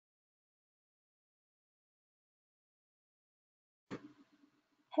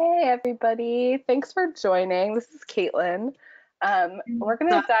Hey everybody, thanks for joining. This is Caitlin. We're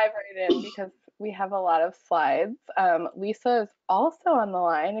gonna dive right in because we have a lot of slides. Lisa is also on the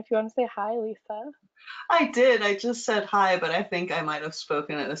line. If you want to say hi, Lisa. I did. I just said hi, but I think I might have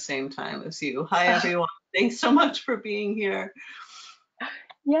spoken at the same time as you. Hi, everyone. Thanks so much for being here.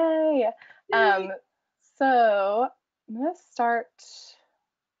 Yay! Yay. Um, so I'm gonna start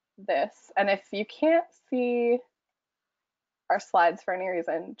this, and if you can't see our slides for any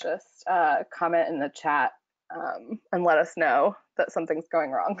reason, just comment in the chat and let us know that something's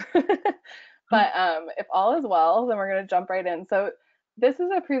going wrong. But if all is well, then we're going to jump right in. So this is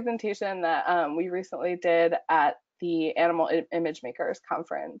a presentation that we recently did at the Animal Image Makers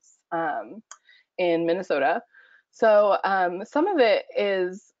Conference in Minnesota. So some of it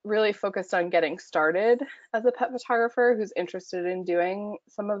is really focused on getting started as a pet photographer who's interested in doing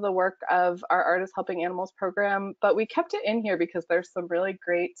some of the work of our Artists Helping Animals program. But we kept it in here because there's some really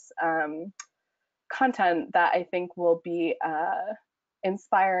great content that I think will be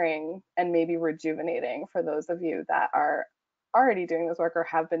inspiring and maybe rejuvenating for those of you that are already doing this work or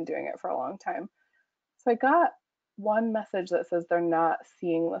have been doing it for a long time. So I got one message that says they're not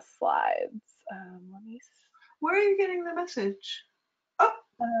seeing the slides. Let me. Where are you getting the message? Oh,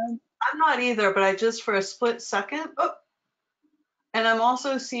 Um, I'm not either, but I just for a split second. Oh, and I'm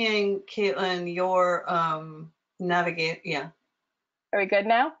also seeing Caitlin, your navigate. Yeah. are we good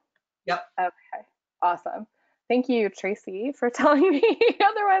now? Yep. Okay, awesome. Thank you, Tracy, for telling me.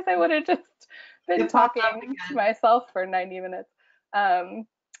 Otherwise, I would have just been It popped up talking to again. myself for 90 minutes. Um,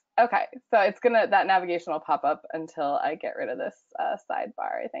 okay, so that navigation will pop up until I get rid of this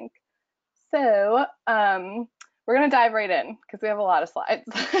sidebar, I think. So we're going to dive right in because we have a lot of slides,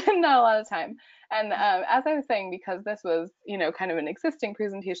 not a lot of time. And as I was saying, because this was, kind of an existing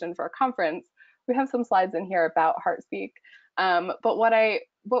presentation for a conference, we have some slides in here about HeartSpeak. But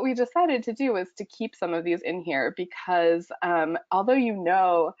what we decided to do was to keep some of these in here because although you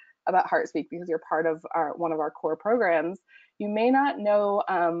know about HeartSpeak because you're part of one of our core programs, you may not know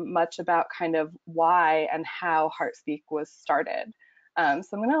much about kind of why and how HeartSpeak was started. So I'm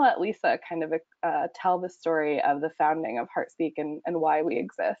going to let Lisa kind of tell the story of the founding of HeartSpeak and why we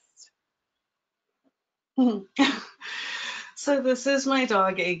exist. So this is my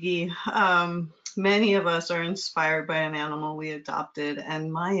dog, Iggy. Many of us are inspired by an animal we adopted,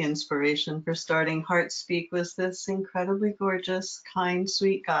 and my inspiration for starting HeartSpeak was this incredibly gorgeous, kind,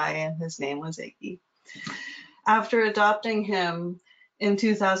 sweet guy, and his name was Iggy. After adopting him in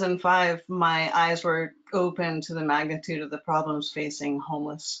 2005, my eyes were open to the magnitude of the problems facing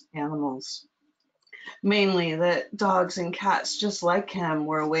homeless animals. Mainly that dogs and cats just like him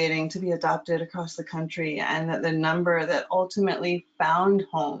were waiting to be adopted across the country, and that the number that ultimately found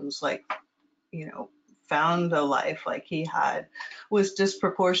homes, like, found a life like he had, was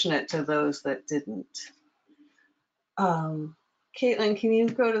disproportionate to those that didn't. Caitlin, can you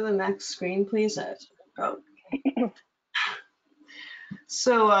go to the next screen, please? Oh.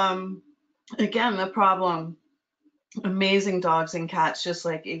 So again, the problem, amazing dogs and cats just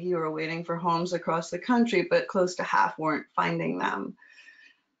like Iggy were waiting for homes across the country, but close to half weren't finding them.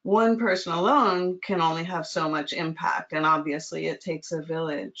 One person alone can only have so much impact, and obviously it takes a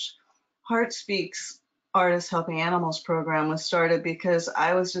village. HeartSpeak's Artists Helping Animals program was started because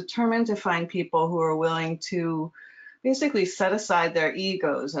I was determined to find people who are willing to basically set aside their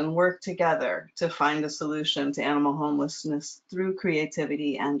egos and work together to find a solution to animal homelessness through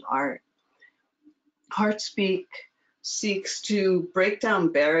creativity and art. HeartSpeak seeks to break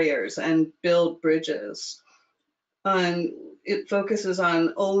down barriers and build bridges. And it focuses on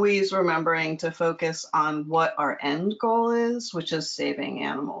always remembering to focus on what our end goal is, which is saving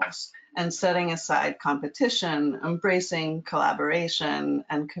animals, and setting aside competition, embracing collaboration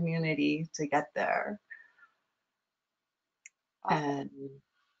and community to get there. Awesome. And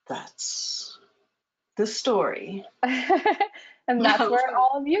that's the story. And that's where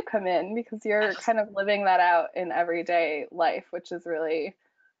all of you come in because you're kind of living that out in everyday life, which is really,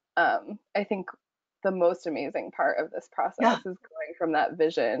 I think, the most amazing part of this process Yeah. is going from that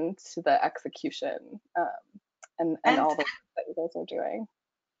vision to the execution and And all the work that you guys are doing.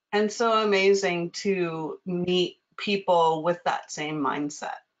 and so amazing to meet people with that same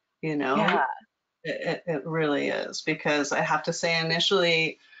mindset, you know? Yeah. It really is, because I have to say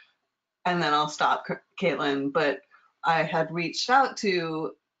initially, and then I'll stop, Caitlin, but I had reached out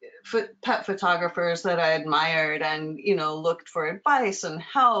to pet photographers that I admired and, looked for advice and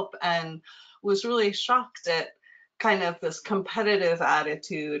help, and was really shocked at kind of this competitive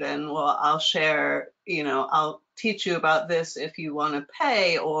attitude and, well, I'll share, I'll teach you about this if you want to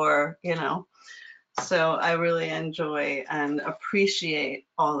pay, or, So I really enjoy and appreciate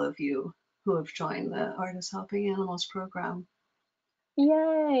all of you who have joined the Artists Helping Animals program.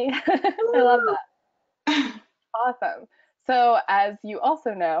 Yay! I love that. Awesome. So as you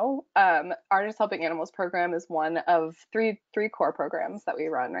also know, Artists Helping Animals program is one of three core programs that we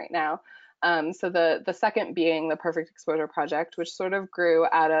run right now. So the second being the Perfect Exposure Project, which sort of grew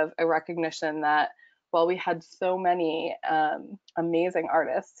out of a recognition that while we had so many amazing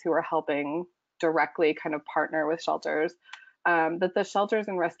artists who were helping directly kind of partner with shelters, that the shelters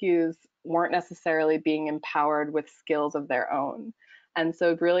and rescues weren't necessarily being empowered with skills of their own. And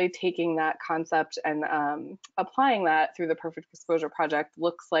so, really taking that concept and applying that through the Perfect Exposure Project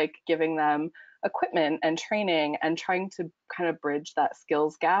looks like giving them equipment and training and trying to kind of bridge that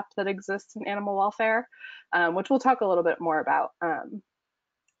skills gap that exists in animal welfare, which we'll talk a little bit more about.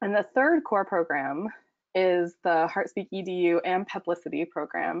 And the third core program is the HeartSpeak EDU and Peplicity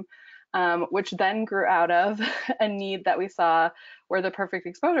program, which then grew out of a need that we saw where the Perfect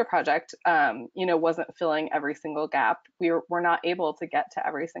Exposure Project, wasn't filling every single gap. We're not able to get to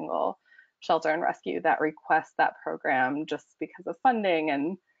every single shelter and rescue that requests that program just because of funding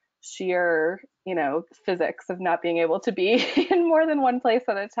and sheer, physics of not being able to be in more than one place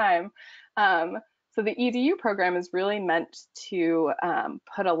at a time. So the EDU program is really meant to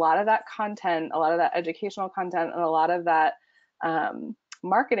put a lot of that content, a lot of that educational content, and a lot of that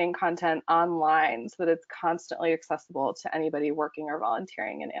marketing content online so that it's constantly accessible to anybody working or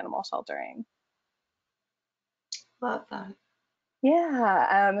volunteering in animal sheltering. Love that.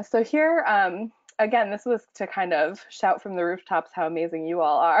 Yeah, so here, again, this was to kind of shout from the rooftops how amazing you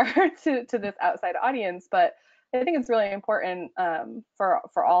all are to this outside audience, but I think it's really important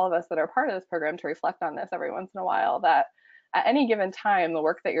for all of us that are part of this program to reflect on this every once in a while, that at any given time, the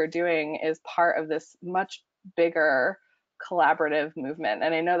work that you're doing is part of this much bigger collaborative movement.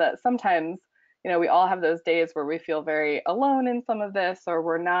 And I know that sometimes, we all have those days where we feel very alone in some of this, or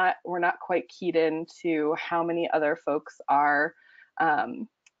we're not quite keyed into how many other folks are,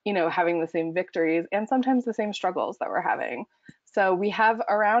 having the same victories and sometimes the same struggles that we're having. So we have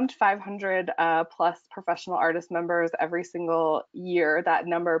around 500 plus professional artist members every single year. That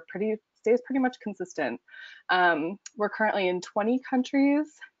number stays pretty much consistent. We're currently in 20 countries.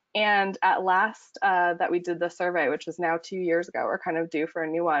 And at last that we did the survey, which was now 2 years ago, we're kind of due for a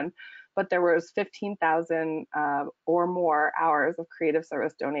new one, but there was 15,000 or more hours of creative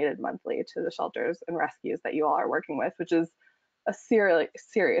service donated monthly to the shelters and rescues that you all are working with, which is a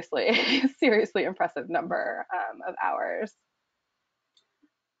seriously impressive number of hours.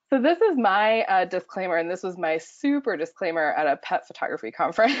 So this is my disclaimer, and this was my super disclaimer at a pet photography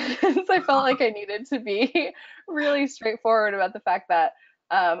conference. I felt like I needed to be really straightforward about the fact that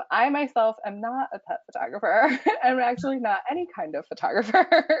I myself am not a pet photographer. I'm actually not any kind of photographer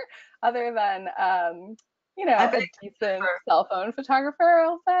other than, a decent cell phone photographer,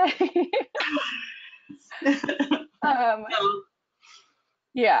 I'll say.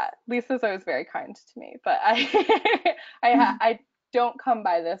 Yeah, Lisa's always very kind to me, but I don't come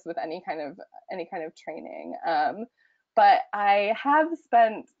by this with any kind of training. But I have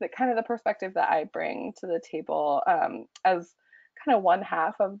spent the perspective that I bring to the table as kind of one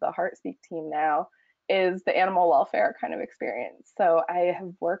half of the HeartSpeak team now is the animal welfare kind of experience. So I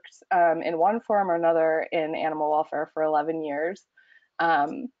have worked in one form or another in animal welfare for 11 years.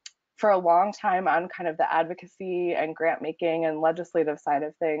 For a long time on kind of the advocacy and grant making and legislative side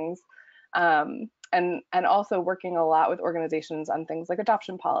of things, and also working a lot with organizations on things like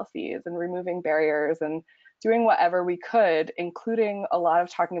adoption policies and removing barriers and doing whatever we could, including a lot of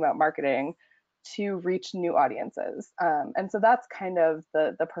talking about marketing to reach new audiences. And so that's kind of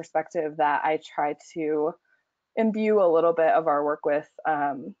the perspective that I try to imbue a little bit of our work with,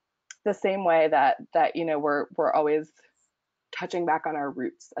 the same way that we're always touching back on our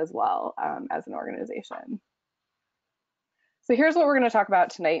roots as well, as an organization. So here's what we're going to talk about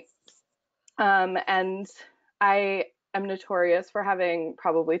tonight. And I am notorious for having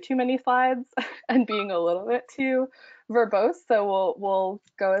probably too many slides and being a little bit too verbose. So we'll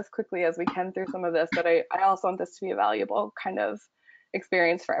go as quickly as we can through some of this, but I also want this to be a valuable kind of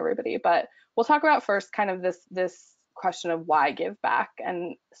experience for everybody. But we'll talk about first kind of this question of why give back.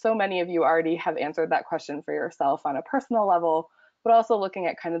 And so many of you already have answered that question for yourself on a personal level, but also looking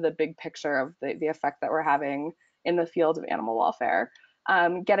at kind of the big picture of the effect that we're having in the field of animal welfare.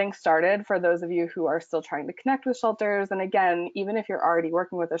 Getting started for those of you who are still trying to connect with shelters. And again, even if you're already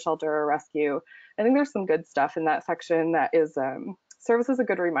working with a shelter or rescue, I think there's some good stuff in that section that is serves as a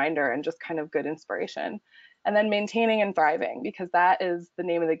good reminder and just kind of good inspiration. And then maintaining and thriving, because that is the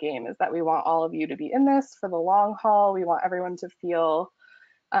name of the game, is that we want all of you to be in this for the long haul. We want everyone to feel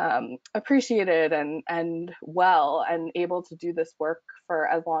appreciated and well and able to do this work for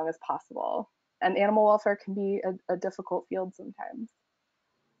as long as possible. And animal welfare can be a difficult field sometimes.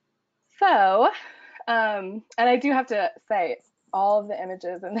 So, and I do have to say, all of the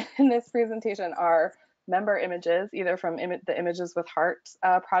images in this presentation are member images, either from the Images with Heart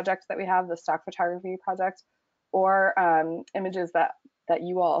project that we have, the stock photography project, or images that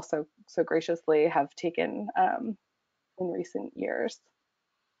you all so graciously have taken in recent years.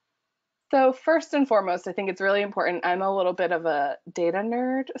 So first and foremost, I think it's really important. I'm a little bit of a data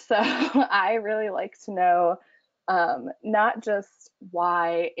nerd, so I really like to know not just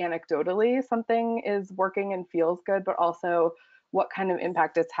why anecdotally something is working and feels good, but also what kind of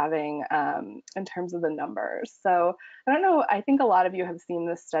impact it's having in terms of the numbers. So I don't know, I think a lot of you have seen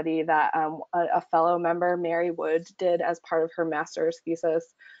this study that a fellow member, Mary Wood, did as part of her master's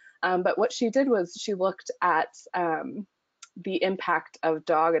thesis. But what she did was she looked at the impact of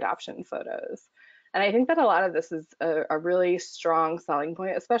dog adoption photos. And I think that a lot of this is a really strong selling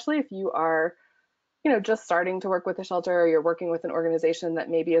point, especially if you are, just starting to work with a shelter, or you're working with an organization that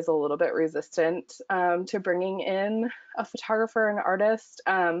maybe is a little bit resistant to bringing in a photographer and artist.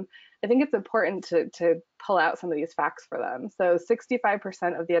 I think it's important to pull out some of these facts for them. So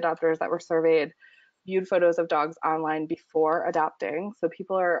 65% of the adopters that were surveyed viewed photos of dogs online before adopting. So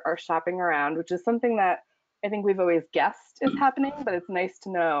people are shopping around, which is something that I think we've always guessed is happening, but it's nice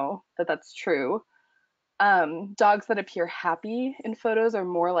to know that that's true. Dogs that appear happy in photos are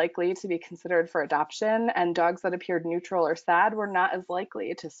more likely to be considered for adoption, and dogs that appeared neutral or sad were not as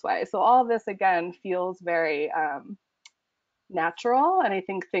likely to sway. So all of this, again, feels very natural, and I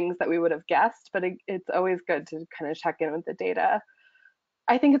think things that we would have guessed, but it's always good to kind of check in with the data.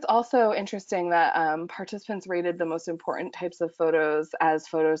 I think it's also interesting that participants rated the most important types of photos as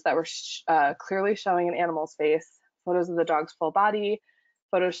photos that were clearly showing an animal's face, photos of the dog's full body,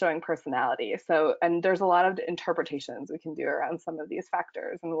 photos showing personality. So, and there's a lot of interpretations we can do around some of these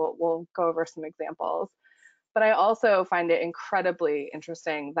factors, and we'll go over some examples. But I also find it incredibly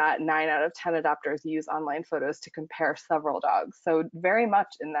interesting that 9 out of 10 adopters use online photos to compare several dogs. So very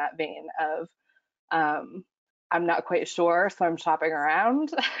much in that vein of um, I'm not quite sure, so I'm shopping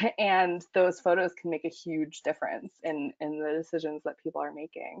around. And those photos can make a huge difference in the decisions that people are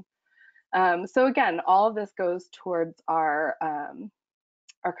making. So again, all of this goes towards our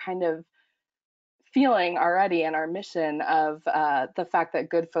kind of feeling already and our mission of the fact that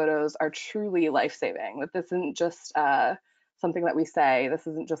good photos are truly life-saving, that this isn't just something that we say, this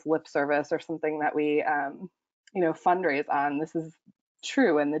isn't just lip service or something that we fundraise on. This is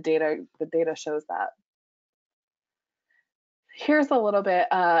true, and the data shows that. Here's a little bit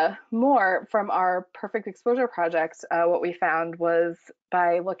more from our Perfect Exposure project. What we found was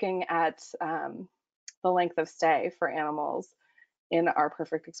by looking at the length of stay for animals in our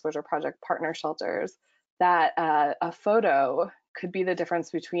Perfect Exposure project partner shelters, that a photo could be the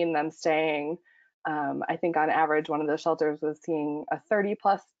difference between them staying. I think on average, one of the shelters was seeing a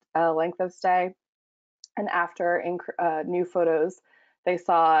 30+ length of stay. And after new photos, they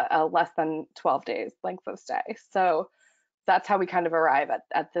saw less than 12 days length of stay. So that's how we kind of arrive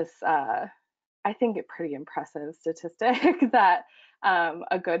at this, I think, a pretty impressive statistic that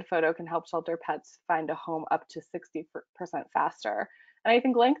a good photo can help shelter pets find a home up to 60% faster. And I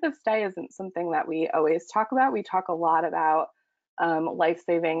think length of stay isn't something that we always talk about. We talk a lot about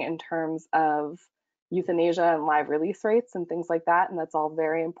life-saving in terms of euthanasia and live release rates and things like that, and that's all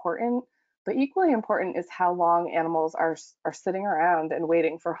very important. But equally important is how long animals are sitting around and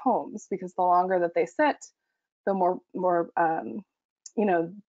waiting for homes, because the longer that they sit, the more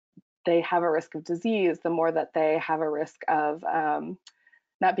they have a risk of disease, the more that they have a risk of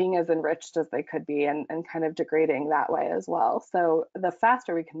not being as enriched as they could be, and kind of degrading that way as well. So the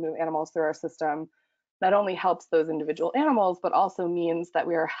faster we can move animals through our system, not only helps those individual animals, but also means that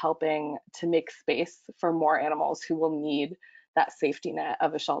we are helping to make space for more animals who will need that safety net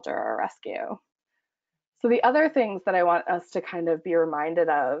of a shelter or a rescue. So the other things that I want us to kind of be reminded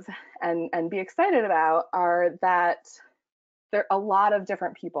of and be excited about are that there are a lot of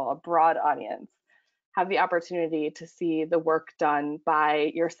different people, a broad audience, have the opportunity to see the work done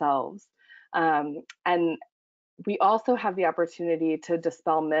by yourselves. And we also have the opportunity to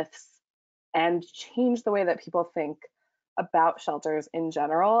dispel myths and change the way that people think about shelters in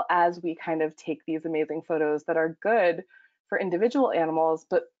general as we kind of take these amazing photos that are good for individual animals,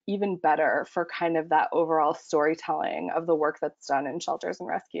 but even better for kind of that overall storytelling of the work that's done in shelters and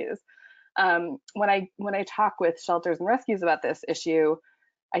rescues. When I talk with shelters and rescues about this issue,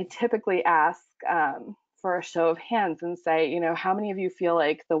 I typically ask for a show of hands and say, how many of you feel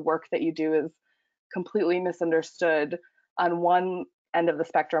like the work that you do is completely misunderstood on one end of the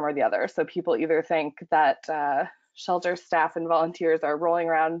spectrum or the other. So people either think that shelter staff and volunteers are rolling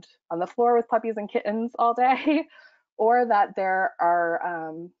around on the floor with puppies and kittens all day, or that there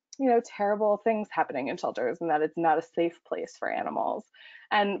are terrible things happening in shelters and that it's not a safe place for animals.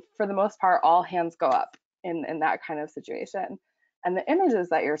 And for the most part, all hands go up in that kind of situation. And the images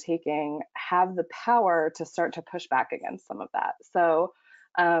that you're taking have the power to start to push back against some of that. So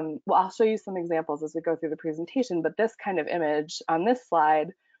well, I'll show you some examples as we go through the presentation, but this kind of image on this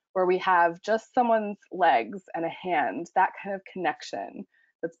slide, where we have just someone's legs and a hand, that kind of connection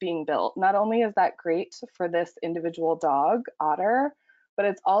that's being built. Not only is that great for this individual dog, Otter, but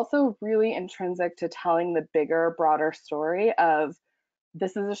it's also really intrinsic to telling the bigger, broader story of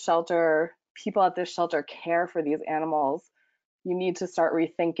this is a shelter, people at this shelter care for these animals. You need to start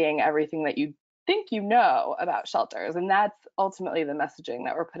rethinking everything that you think you know about shelters. And that's ultimately the messaging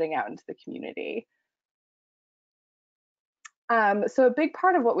that we're putting out into the community. So a big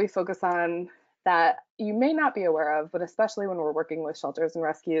part of what we focus on that you may not be aware of, but especially when we're working with shelters and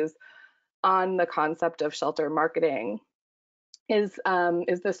rescues on the concept of shelter marketing is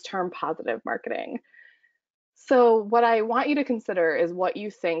this term positive marketing. So what I want you to consider is what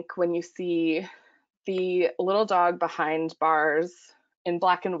you think when you see the little dog behind bars in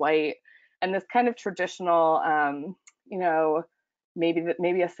black and white, and this kind of traditional,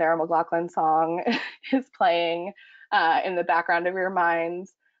 maybe a Sarah McLachlan song is playing in the background of your mind.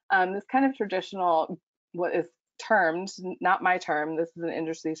 This kind of traditional, what is termed, not my term, this is an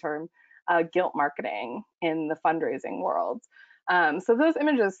industry term, guilt marketing in the fundraising world. So those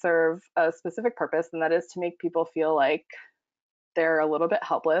images serve a specific purpose, and that is to make people feel like they're a little bit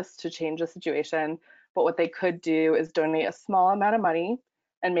helpless to change the situation, but what they could do is donate a small amount of money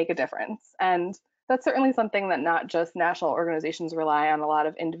and make a difference. And that's certainly something that not just national organizations rely on. A lot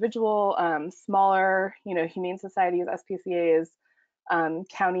of individual, smaller, humane societies, SPCAs,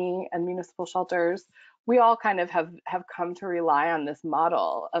 county and municipal shelters, we all kind of have come to rely on this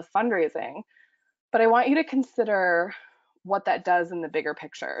model of fundraising. But I want you to consider what that does in the bigger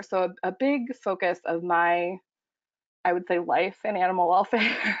picture. So a big focus of my, I would say, life and animal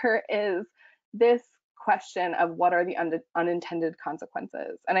welfare is this question of what are the unintended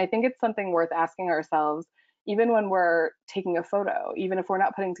consequences. And I think it's something worth asking ourselves, even when we're taking a photo, even if we're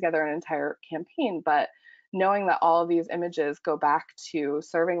not putting together an entire campaign, but knowing that all of these images go back to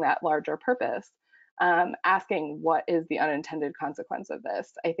serving that larger purpose, asking what is the unintended consequence of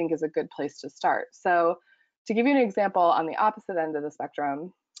this, I think is a good place to start. So to give you an example on the opposite end of the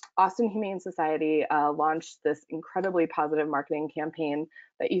spectrum, Austin Humane Society launched this incredibly positive marketing campaign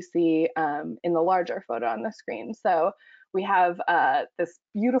that you see in the larger photo on the screen. So we have this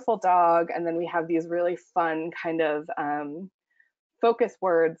beautiful dog, and then we have these really fun kind of focus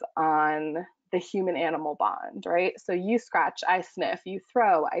words on the human-animal bond, right? So you scratch, I sniff, you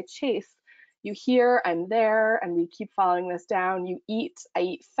throw, I chase, you hear, I'm there, and we keep following this down. You eat, I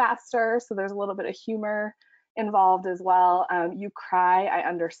eat faster, so there's a little bit of humor involved as well. You cry, I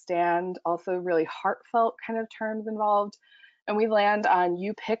understand, also really heartfelt kind of terms involved. And we land on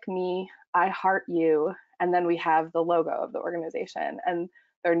you pick me, I heart you, and then we have the logo of the organization. And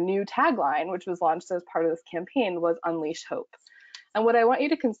their new tagline, which was launched as part of this campaign, was Unleash Hope. And what I want you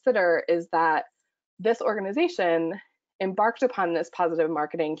to consider is that this organization embarked upon this positive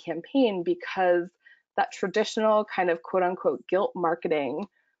marketing campaign because that traditional kind of quote unquote guilt marketing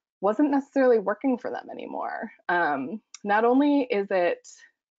wasn't necessarily working for them anymore. Not only is it,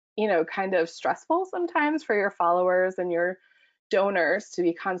 kind of stressful sometimes for your followers and your donors to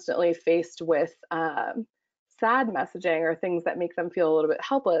be constantly faced with sad messaging or things that make them feel a little bit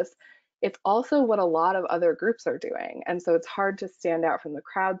helpless, it's also what a lot of other groups are doing. And so it's hard to stand out from the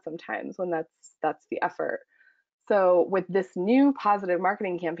crowd sometimes when that's the effort. So with this new positive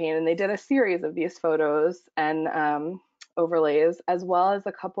marketing campaign, and they did a series of these photos and overlays, as well as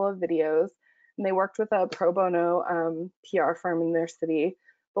a couple of videos, and they worked with a pro bono PR firm in their city.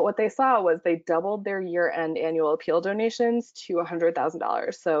 But what they saw was they doubled their year-end annual appeal donations to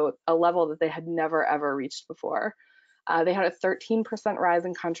 $100,000, so a level that they had never ever reached before. They had a 13% rise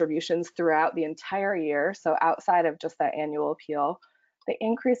in contributions throughout the entire year, so outside of just that annual appeal. They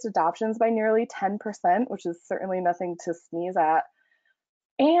increased adoptions by nearly 10%, which is certainly nothing to sneeze at.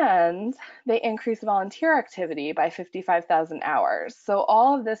 And they increased volunteer activity by 55,000 hours. So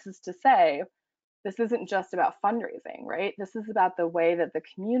all of this is to say, this isn't just about fundraising, right? This is about the way that the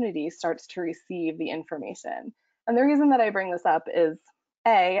community starts to receive the information. And the reason that I bring this up is,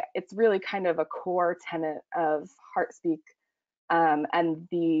 A, it's really kind of a core tenet of HeartSpeak and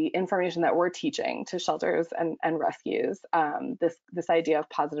the information that we're teaching to shelters and rescues, this idea of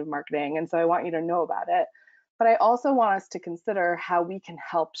positive marketing. And so I want you to know about it. But I also want us to consider how we can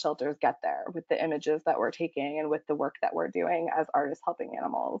help shelters get there with the images that we're taking and with the work that we're doing as artists helping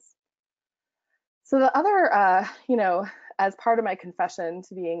animals. So the other, as part of my confession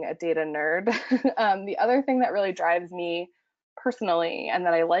to being a data nerd, the other thing that really drives me personally and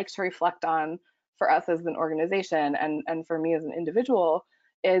that I like to reflect on for us as an organization and for me as an individual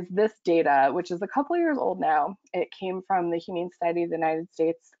is this data, which is a couple years old now. It came from the Humane Society of the United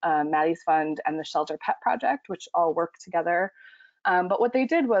States, Maddie's Fund, and the Shelter Pet Project, which all work together. But what they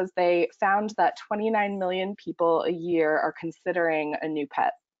did was they found that 29 million people a year are considering a new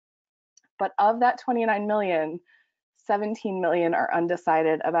pet. But of that 29 million, 17 million are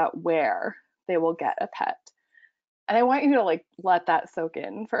undecided about where they will get a pet. And I want you to let that soak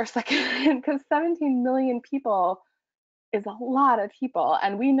in for a second because 17 million people is a lot of people.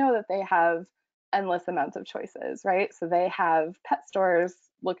 And we know that they have endless amounts of choices, right? So they have pet stores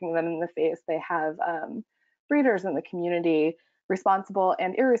looking them in the face. They have breeders in the community, responsible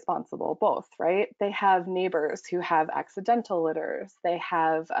and irresponsible, both, right? They have neighbors who have accidental litters. They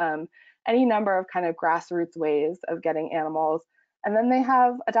have any number of kind of grassroots ways of getting animals. And then they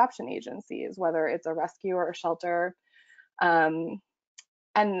have adoption agencies, whether it's a rescue or a shelter. And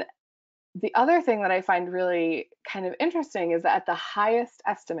the other thing that I find really kind of interesting is that at the highest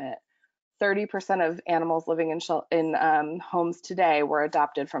estimate, 30% of animals living in homes today were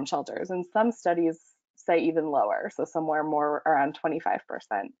adopted from shelters. And some studies say even lower, so somewhere more around 25%.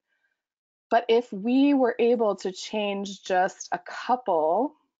 But if we were able to change just a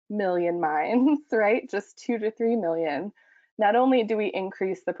couple million minds, right, just 2 to 3 million, not only do we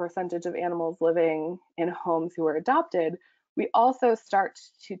increase the percentage of animals living in homes who are adopted, we also start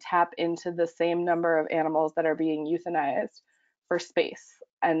to tap into the same number of animals that are being euthanized for space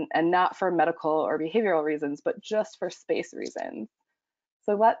and not for medical or behavioral reasons, but just for space reasons.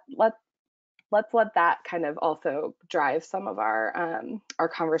 So let's let that kind of also drive some of our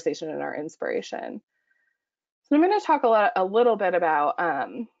conversation and our inspiration. So I'm going to talk a little bit about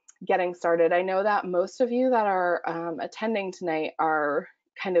getting started. I know that most of you that are attending tonight are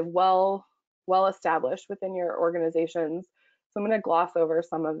kind of well established within your organizations. So I'm going to gloss over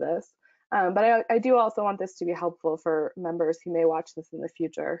some of this. But I do also want this to be helpful for members who may watch this in the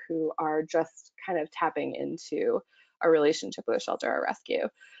future who are just kind of tapping into a relationship with a shelter or rescue.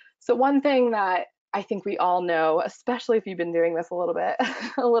 So one thing that I think we all know, especially if you've been doing this a little bit,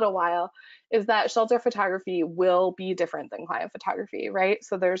 a little while, is that shelter photography will be different than client photography, right?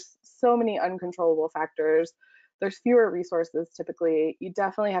 So there's so many uncontrollable factors. There's fewer resources typically. You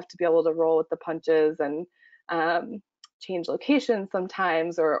definitely have to be able to roll with the punches and change locations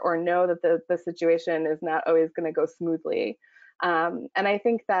sometimes, or know that the situation is not always going to go smoothly. And I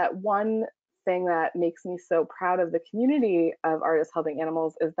think that one thing that makes me so proud of the community of artists helping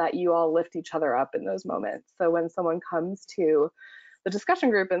animals is that you all lift each other up in those moments. So when someone comes to the discussion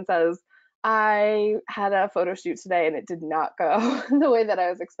group and says, I had a photo shoot today and it did not go the way that I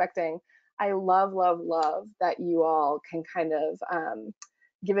was expecting, I love that you all can kind of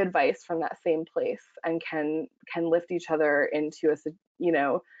give advice from that same place and can lift each other into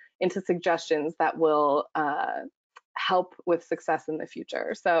into suggestions that will help with success in the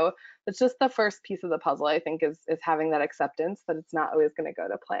future. So it's just the first piece of the puzzle, I think, is having that acceptance that it's not always going to go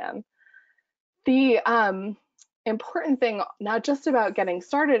to plan. The important thing, not just about getting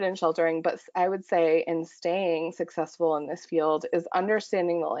started in sheltering, but I would say in staying successful in this field, is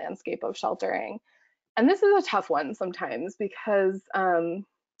understanding the landscape of sheltering. And this is a tough one sometimes because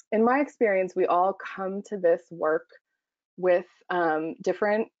in my experience, we all come to this work with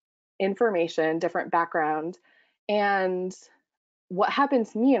different information, different background. And what happened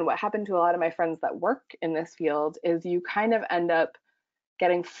to me and what happened to a lot of my friends that work in this field is you kind of end up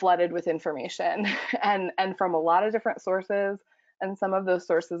getting flooded with information and from a lot of different sources. And some of those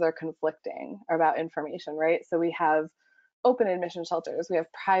sources are conflicting about information, right? So we have open admission shelters, we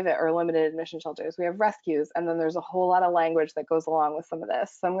have private or limited admission shelters, we have rescues, and then there's a whole lot of language that goes along with some of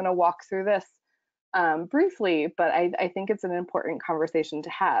this. So I'm going to walk through this briefly, but I think it's an important conversation to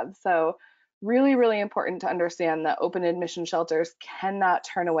have. So really important to understand that open admission shelters cannot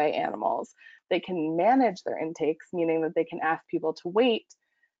turn away animals. They can manage their intakes, meaning that they can ask people to wait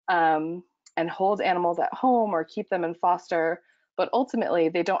and hold animals at home or keep them in foster, but ultimately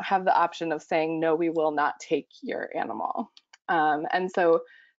they don't have the option of saying, no, we will not take your animal. And so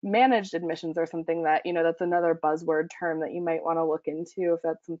managed admissions are something that, that's another buzzword term that you might want to look into if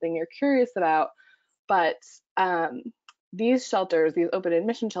that's something you're curious about. But these shelters, these open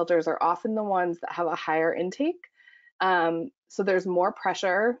admission shelters, are often the ones that have a higher intake. So there's more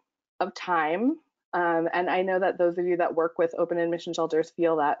pressure of time. And I know that those of you that work with open admission shelters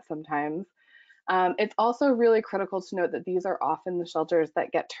feel that sometimes. It's also really critical to note that these are often the shelters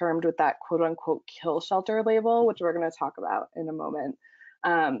that get termed with that quote unquote kill shelter label, which we're going to talk about in a moment,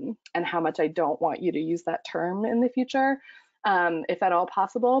 and how much I don't want you to use that term in the future, if at all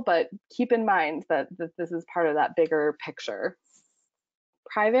possible. But keep in mind that this is part of that bigger picture.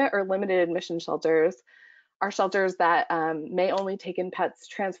 Private or limited admission shelters are shelters that may only take in pets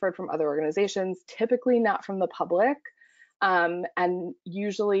transferred from other organizations, typically not from the public, and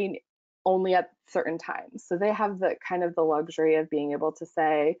usually only at certain times. So they have the kind of the luxury of being able to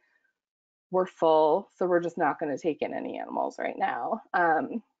say, we're full, so we're just not going to take in any animals right now.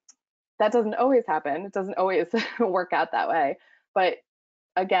 That doesn't always happen. It doesn't always work out that way. But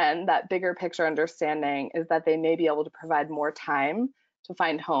again, that bigger picture understanding is that they may be able to provide more time to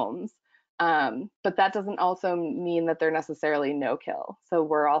find homes. But that doesn't also mean that they're necessarily no kill. So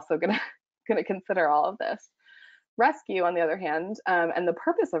we're also gonna consider all of this. Rescue, on the other hand, and the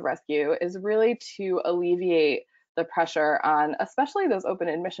purpose of rescue is really to alleviate the pressure on especially those open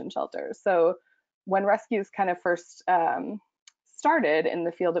admission shelters. So when rescues kind of first started in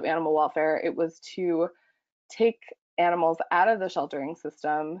the field of animal welfare, it was to take animals out of the sheltering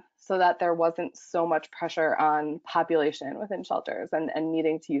system so that there wasn't so much pressure on population within shelters and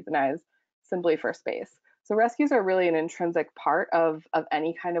needing to euthanize simply for space. So rescues are really an intrinsic part of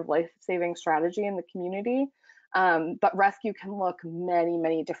any kind of life-saving strategy in the community. But rescue can look many,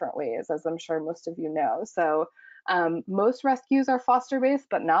 many different ways, as I'm sure most of you know. So most rescues are foster-based,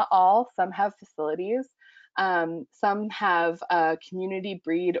 but not all. Some have facilities. Some have a community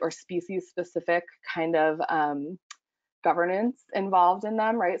breed or species-specific kind of governance involved in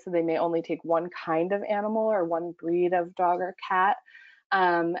them, right? So they may only take one kind of animal or one breed of dog or cat.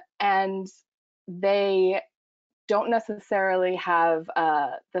 And they don't necessarily have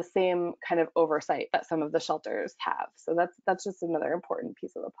the same kind of oversight that some of the shelters have. So that's just another important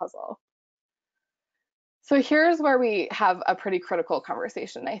piece of the puzzle. So here's where we have a pretty critical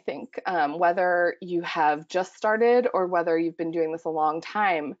conversation, I think, whether you have just started or whether you've been doing this a long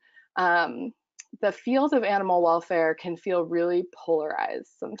time. The field of animal welfare can feel really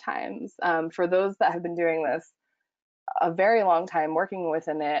polarized sometimes. For those that have been doing this a very long time, working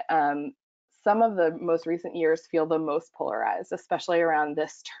within it, some of the most recent years feel the most polarized, especially around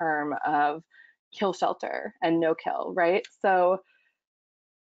this term of kill shelter and no kill, right? So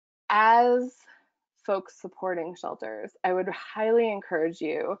as folks supporting shelters, I would highly encourage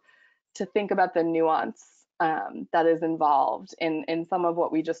you to think about the nuance that is involved in some of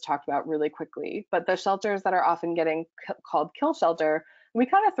what we just talked about really quickly. But the shelters that are often getting called kill shelter, we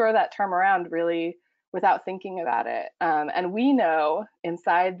kind of throw that term around really without thinking about it. And we know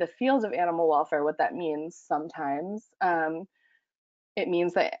inside the field of animal welfare what that means sometimes. It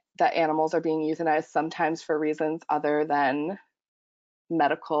means that animals are being euthanized sometimes for reasons other than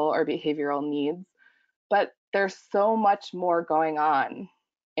medical or behavioral needs. But there's so much more going on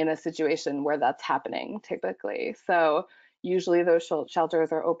in a situation where that's happening typically. So usually those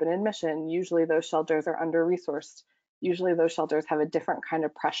shelters are open admission. Usually those shelters are under-resourced. Usually those shelters have a different kind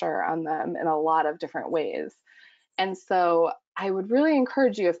of pressure on them in a lot of different ways. And so I would really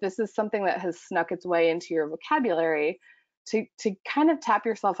encourage you, if this is something that has snuck its way into your vocabulary, to kind of tap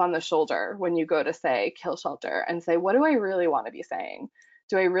yourself on the shoulder when you go to say kill shelter and say, what do I really want to be saying?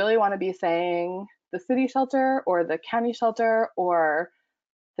 Do I really want to be saying the city shelter or the county shelter or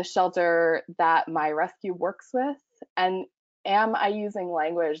the shelter that my rescue works with? And am I using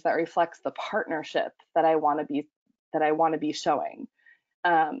language that reflects the partnership that I want to be showing?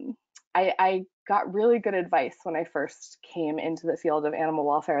 I got really good advice when I first came into the field of animal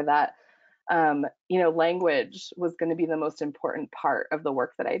welfare that language was going to be the most important part of the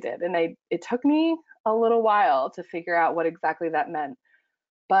work that I did. And it took me a little while to figure out what exactly that meant.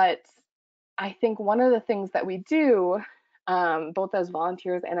 But I think one of the things that we do, both as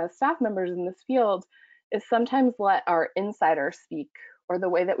volunteers and as staff members in this field, is sometimes let our insider speak, or the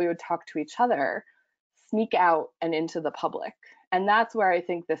way that we would talk to each other, sneak out and into the public. And that's where I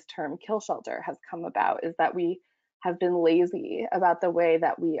think this term kill shelter has come about, is that we have been lazy about the way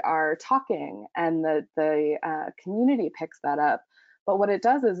that we are talking, and the community picks that up. But what it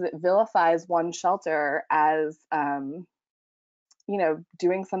does is it vilifies one shelter as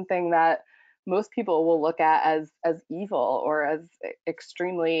doing something that most people will look at as evil or as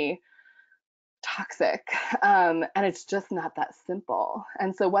extremely toxic, and it's just not that simple.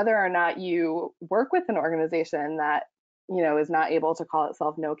 And so whether or not you work with an organization that is not able to call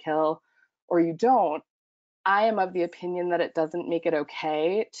itself no kill, or you don't, I am of the opinion that it doesn't make it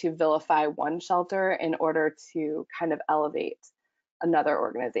okay to vilify one shelter in order to kind of elevate another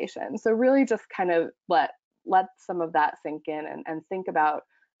organization. So really just kind of let some of that sink in, and think about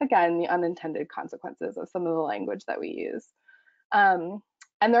again, the unintended consequences of some of the language that we use. Um,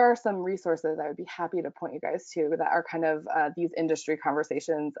 and there are some resources I would be happy to point you guys to that are kind of these industry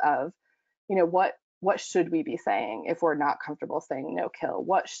conversations of, what should we be saying if we're not comfortable saying no kill?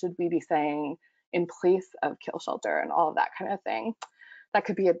 What should we be saying in place of kill shelter and all of that kind of thing? That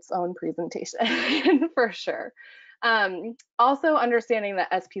could be its own presentation for sure. Also understanding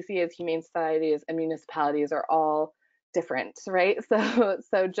that SPCAs, humane societies, and municipalities are all different, right?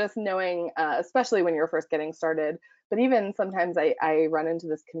 So just knowing, especially when you're first getting started, but even sometimes I run into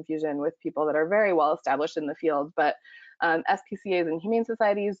this confusion with people that are very well established in the field, but SPCAs and humane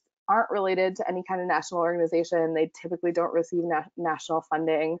societies aren't related to any kind of national organization. They typically don't receive national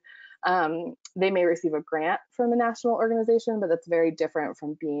funding. They may receive a grant from a national organization, but that's very different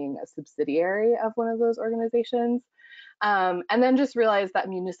from being a subsidiary of one of those organizations. And then just realize that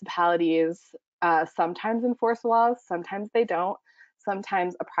municipalities sometimes enforce laws, sometimes they don't.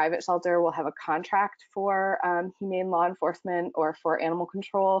 Sometimes a private shelter will have a contract for humane law enforcement or for animal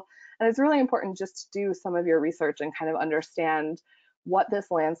control. And it's really important just to do some of your research and kind of understand what this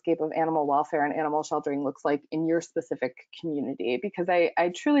landscape of animal welfare and animal sheltering looks like in your specific community. Because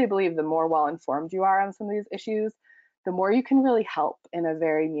I truly believe the more well informed you are on some of these issues, the more you can really help in a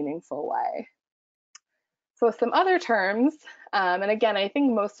very meaningful way. So some other terms, and again, I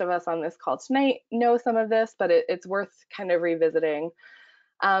think most of us on this call tonight know some of this, but it's worth kind of revisiting.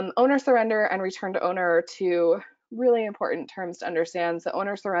 Owner surrender and return to owner are two really important terms to understand. So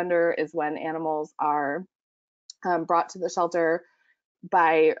owner surrender is when animals are brought to the shelter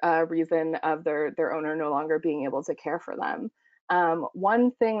by reason of their owner no longer being able to care for them. One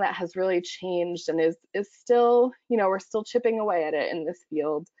thing that has really changed and is still, we're still chipping away at it in this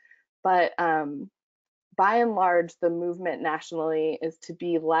field, but by and large, the movement nationally is to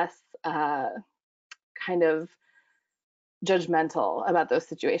be less kind of judgmental about those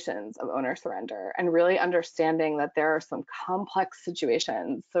situations of owner surrender and really understanding that there are some complex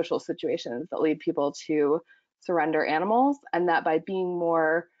situations, social situations that lead people to surrender animals, and that by being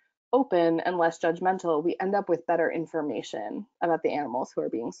more open and less judgmental, we end up with better information about the animals who are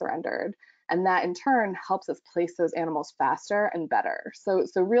being surrendered. And that in turn helps us place those animals faster and better. So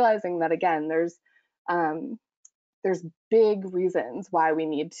realizing that again, there's big reasons why we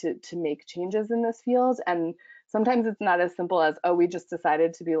need to make changes in this field. And sometimes it's not as simple as, oh, we just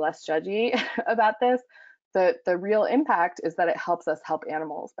decided to be less judgy about this. The real impact is that it helps us help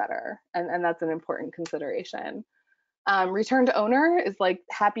animals better. And that's an important consideration. Return to owner is like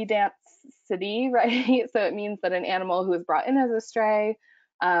happy dance city, right? So it means that an animal who was brought in as a stray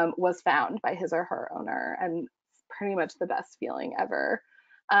was found by his or her owner, and it's pretty much the best feeling ever.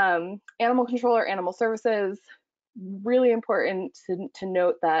 Animal control or animal services, really important to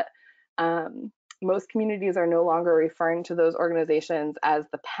note that most communities are no longer referring to those organizations as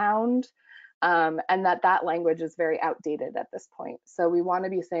the pound, and that language is very outdated at this point. So we want to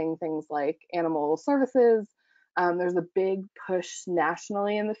be saying things like animal services. There's a big push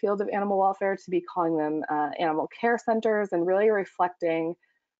nationally in the field of animal welfare to be calling them animal care centers, and really reflecting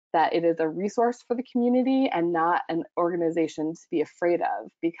that it is a resource for the community and not an organization to be afraid of,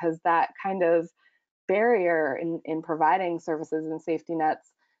 because that kind of barrier in providing services and safety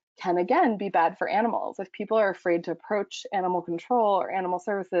nets can again be bad for animals. If people are afraid to approach animal control or animal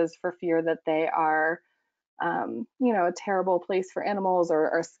services for fear that they are a terrible place for animals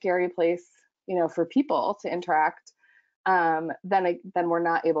or a scary place for people to interact, then we're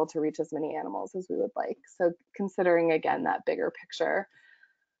not able to reach as many animals as we would like. So considering again that bigger picture.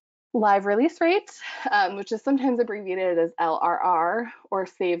 Live release rate, which is sometimes abbreviated as LRR or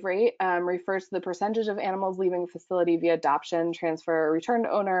save rate, refers to the percentage of animals leaving the facility via adoption, transfer, or return to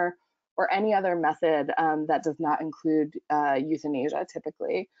owner, or any other method that does not include euthanasia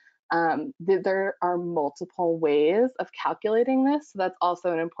typically. There are multiple ways of calculating this, so that's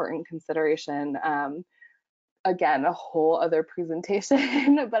also an important consideration. Again, a whole other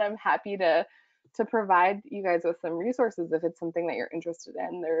presentation, but I'm happy to provide you guys with some resources if it's something that you're interested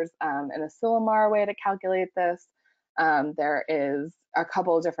in. There's an Asilomar way to calculate this. There is a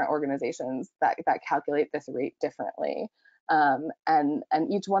couple of different organizations that calculate this rate differently. And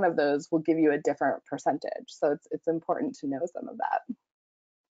each one of those will give you a different percentage. So it's important to know some of that.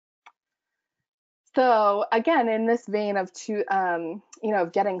 So again, in this vein of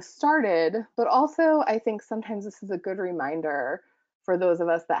getting started, but also I think sometimes this is a good reminder for those of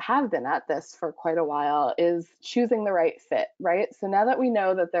us that have been at this for quite a while, is choosing the right fit, right? So now that we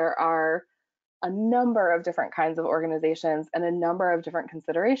know that there are a number of different kinds of organizations and a number of different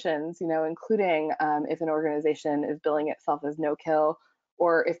considerations, including if an organization is billing itself as no kill,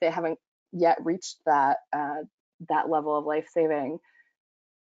 or if they haven't yet reached that level of life saving,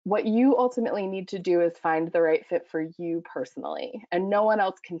 what you ultimately need to do is find the right fit for you personally, and no one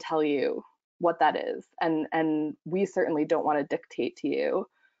else can tell you what that is. And we certainly don't want to dictate to you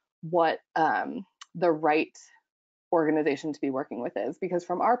what the right organization to be working with is, because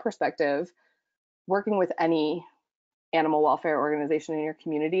from our perspective, working with any animal welfare organization in your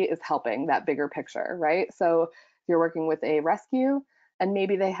community is helping that bigger picture, right? So if you're working with a rescue and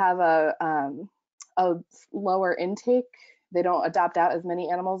maybe they have a lower intake, they don't adopt out as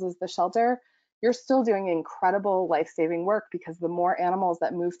many animals as the shelter, you're still doing incredible life-saving work, because the more animals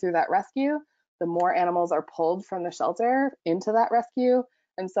that move through that rescue, the more animals are pulled from the shelter into that rescue,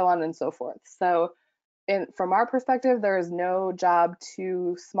 and so on and so forth. So from our perspective, there is no job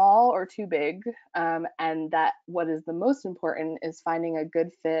too small or too big, and that what is the most important is finding a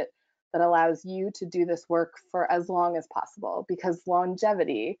good fit that allows you to do this work for as long as possible, because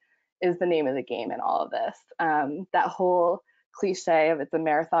longevity is the name of the game in all of this. That whole cliche of it's a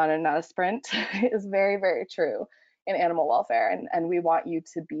marathon and not a sprint is very, very true in animal welfare, and we want you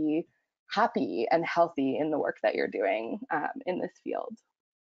to be happy and healthy in the work that you're doing in this field.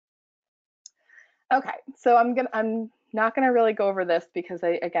 Okay, so I'm not gonna really go over this because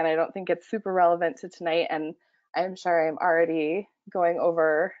again, I don't think it's super relevant to tonight, and I'm sure I'm already going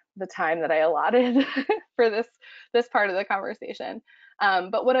over the time that I allotted for this part of the conversation.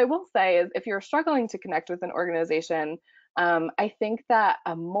 But what I will say is, if you're struggling to connect with an organization, I think that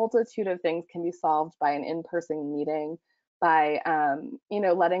a multitude of things can be solved by an in-person meeting, by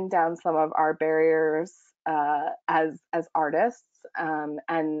letting down some of our barriers as artists,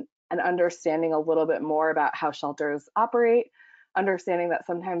 and understanding a little bit more about how shelters operate, understanding that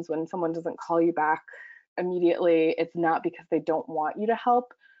sometimes when someone doesn't call you back immediately, it's not because they don't want you to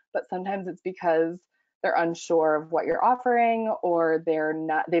help, but sometimes it's because they're unsure of what you're offering, or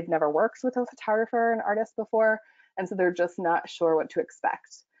they've never worked with a photographer and artist before, and so they're just not sure what to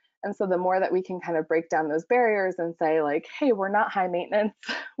expect. And so the more that we can kind of break down those barriers and say, like, hey, we're not high maintenance,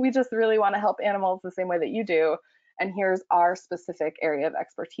 we just really want to help animals the same way that you do, and here's our specific area of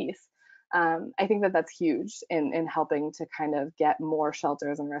expertise. I think that that's huge in helping to kind of get more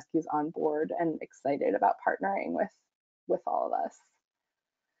shelters and rescues on board and excited about partnering with all of us.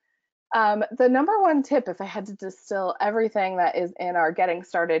 The number one tip, if I had to distill everything that is in our Getting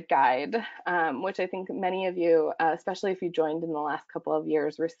Started guide, which I think many of you, especially if you joined in the last couple of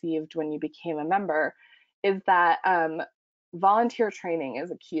years, received when you became a member, is that volunteer training is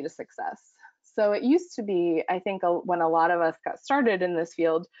a key to success. So it used to be, I think, when a lot of us got started in this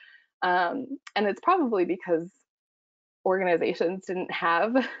field, and it's probably because organizations didn't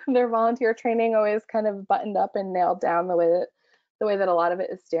have their volunteer training always kind of buttoned up and nailed down the way that a lot of it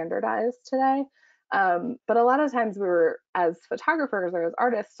is standardized today. But a lot of times we were, as photographers or as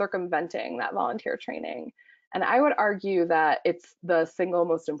artists, circumventing that volunteer training. And I would argue that it's the single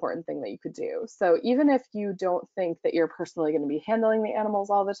most important thing that you could do. So even if you don't think that you're personally going to be handling the animals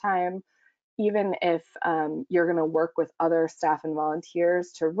all the time, even if you're going to work with other staff and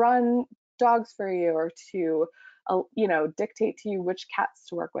volunteers to run dogs for you, or to dictate to you which cats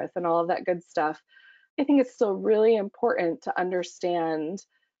to work with and all of that good stuff, I think it's still really important to understand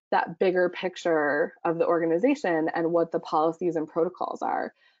that bigger picture of the organization and what the policies and protocols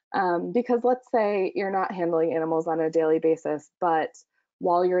are. Because let's say you're not handling animals on a daily basis, but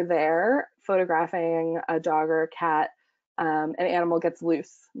while you're there photographing a dog or a cat, an animal gets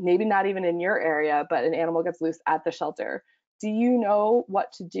loose, maybe not even in your area, but an animal gets loose at the shelter. Do you know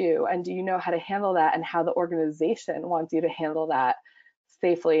what to do? And do you know how to handle that, and how the organization wants you to handle that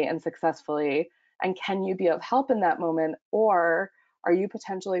safely and successfully? And can you be of help in that moment? Or are you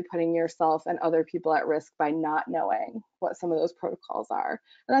potentially putting yourself and other people at risk by not knowing what some of those protocols are?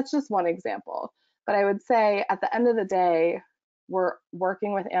 And that's just one example. But I would say at the end of the day, we're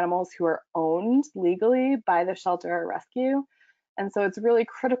working with animals who are owned legally by the shelter or rescue. And so it's really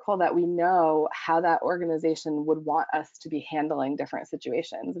critical that we know how that organization would want us to be handling different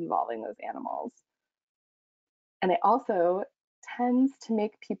situations involving those animals. And it also tends to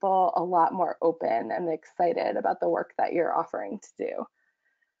make people a lot more open and excited about the work that you're offering to do.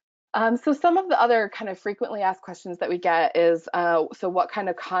 So some of the other kind of frequently asked questions that we get is, so what kind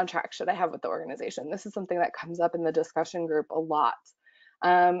of contract should I have with the organization? This is something that comes up in the discussion group a lot.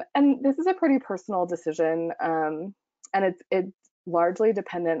 And this is a pretty personal decision, and it's largely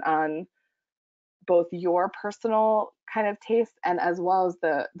dependent on both your personal kind of taste and as well as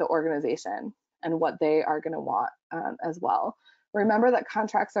the organization and what they are going to want as well. Remember that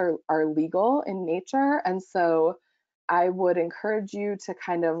contracts are legal in nature, and so I would encourage you to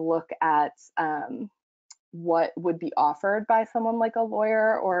kind of look at what would be offered by someone like a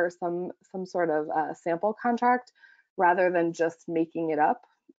lawyer or some sort of sample contract, rather than just making it up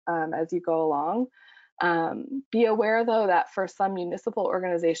as you go along. Be aware, though, that for some municipal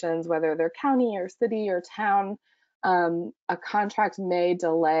organizations, whether they're county or city or town, a contract may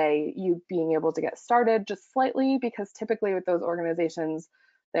delay you being able to get started just slightly, because typically with those organizations,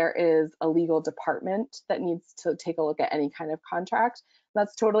 there is a legal department that needs to take a look at any kind of contract.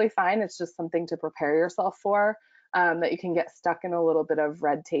 That's totally fine. It's just something to prepare yourself for, that you can get stuck in a little bit of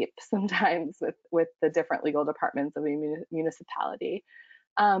red tape sometimes with the different legal departments of a municipality.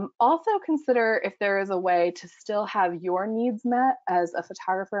 Also consider if there is a way to still have your needs met as a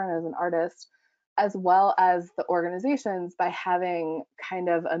photographer and as an artist, as well as the organizations, by having kind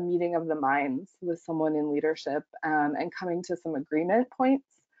of a meeting of the minds with someone in leadership, and coming to some agreement points,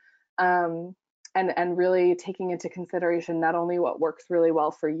 and really taking into consideration not only what works really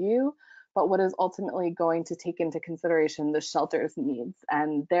well for you, but what is ultimately going to take into consideration the shelter's needs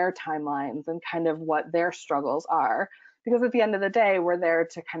and their timelines and kind of what their struggles are. Because at the end of the day, we're there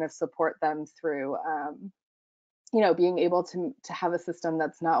to kind of support them through, being able to have a system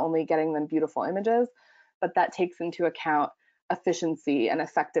that's not only getting them beautiful images, but that takes into account efficiency and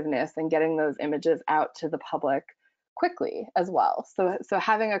effectiveness and getting those images out to the public quickly as well. So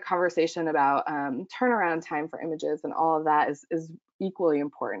having a conversation about turnaround time for images and all of that is equally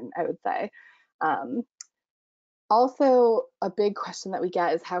important, I would say. Also, a big question that we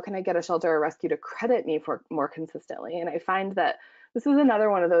get is, how can I get a shelter or rescue to credit me for more consistently? And I find that this is another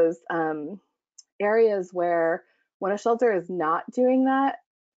one of those areas where when a shelter is not doing that,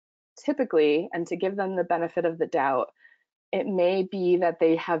 typically, and to give them the benefit of the doubt, it may be that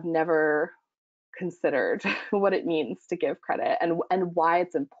they have never considered what it means to give credit and why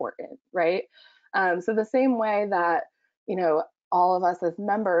it's important, right? So the same way that, all of us as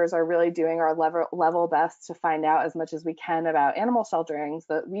members are really doing our level best to find out as much as we can about animal sheltering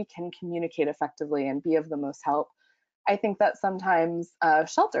so that we can communicate effectively and be of the most help, I think that sometimes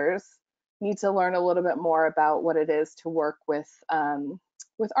shelters need to learn a little bit more about what it is to work with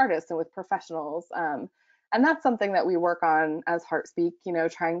artists and with professionals. And that's something that we work on as Heartspeak,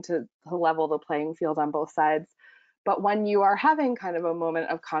 trying to level the playing field on both sides. But when you are having kind of a moment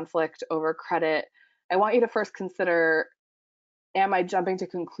of conflict over credit, I want you to first consider, am I jumping to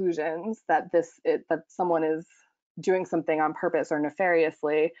conclusions that that someone is doing something on purpose or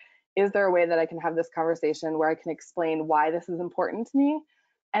nefariously? Is there a way that I can have this conversation where I can explain why this is important to me?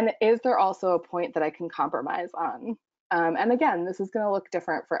 And is there also a point that I can compromise on? And again, this is going to look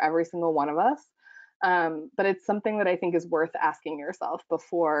different for every single one of us. But it's something that I think is worth asking yourself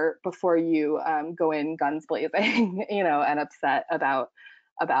before you go in guns blazing, and upset about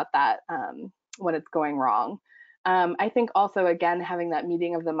that when it's going wrong. I think also, again, having that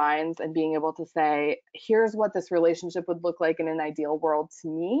meeting of the minds and being able to say, here's what this relationship would look like in an ideal world to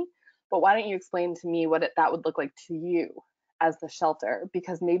me, but why don't you explain to me what that would look like to you as the shelter?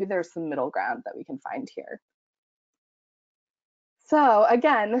 Because maybe there's some middle ground that we can find here. So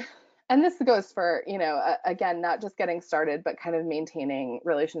again, and this goes for, again, not just getting started, but kind of maintaining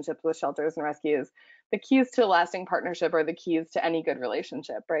relationships with shelters and rescues. The keys to a lasting partnership are the keys to any good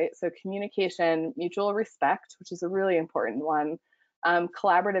relationship, right? So communication, mutual respect, which is a really important one,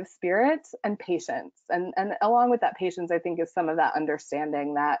 collaborative spirit, and patience. And along with that patience, I think, is some of that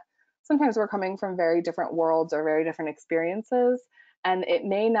understanding that sometimes we're coming from very different worlds or very different experiences. And it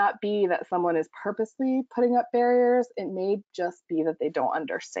may not be that someone is purposely putting up barriers. It may just be that they don't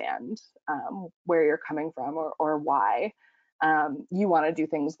understand where you're coming from or why you want to do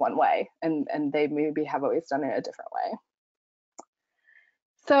things one way, and they maybe have always done it a different way.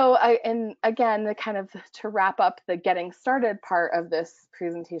 So and again, to wrap up the getting started part of this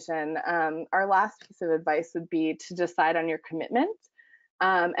presentation, our last piece of advice would be to decide on your commitment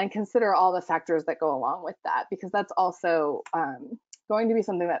and consider all the factors that go along with that, because that's also going to be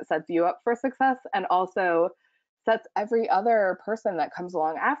something that sets you up for success and also sets every other person that comes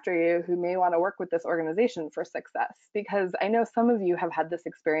along after you who may want to work with this organization for success. Because I know some of you have had this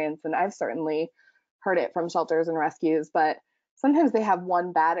experience, and I've certainly heard it from shelters and rescues, but sometimes they have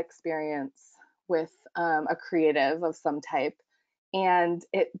one bad experience with a creative of some type, and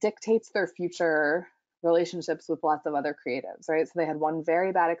it dictates their future relationships with lots of other creatives, right? So they had one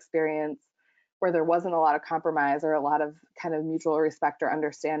very bad experience where there wasn't a lot of compromise or a lot of kind of mutual respect or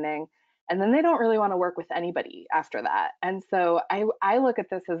understanding, and then they don't really want to work with anybody after that. And so I look at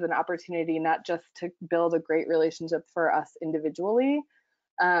this as an opportunity not just to build a great relationship for us individually,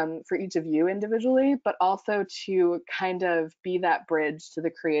 for each of you individually, but also to kind of be that bridge to the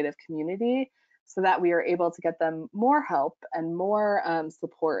creative community so that we are able to get them more help and more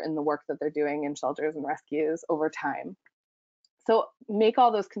support in the work that they're doing in shelters and rescues over time. So make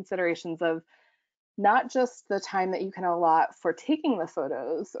all those considerations of not just the time that you can allot for taking the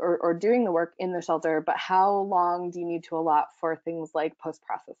photos or doing the work in the shelter, but how long do you need to allot for things like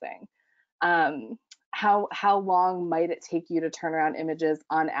post-processing? Um, how long might it take you to turn around images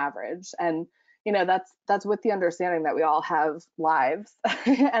on average? And that's with the understanding that we all have lives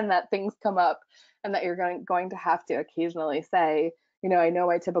and that things come up and that you're going to have to occasionally say, I know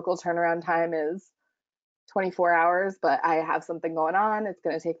my typical turnaround time is 24 hours, but I have something going on. It's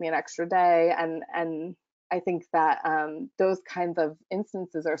going to take me an extra day. And I think that those kinds of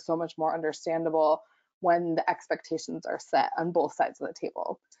instances are so much more understandable when the expectations are set on both sides of the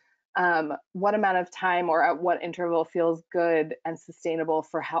table. What amount of time or at what interval feels good and sustainable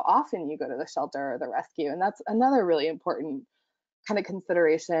for how often you go to the shelter or the rescue? And that's another really important kind of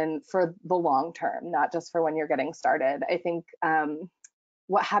consideration for the long term, not just for when you're getting started. I think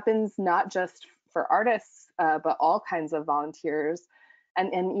what happens not just for artists, but all kinds of volunteers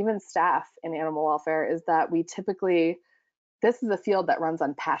and even staff in animal welfare is that we typically, this is a field that runs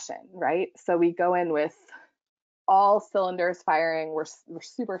on passion, right? So we go in with all cylinders firing, we're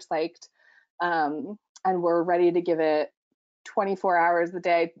super psyched, and we're ready to give it 24 hours a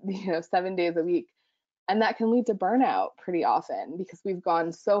day, 7 days a week. And that can lead to burnout pretty often because we've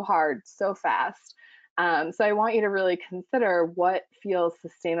gone so hard, so fast. So I want you to really consider what feels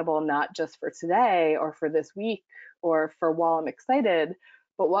sustainable, not just for today or for this week or for while I'm excited,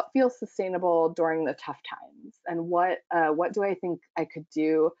 but what feels sustainable during the tough times, and what do I think I could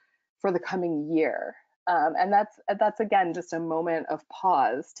do for the coming year. And that's again just a moment of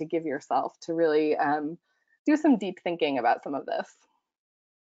pause to give yourself to really do some deep thinking about some of this.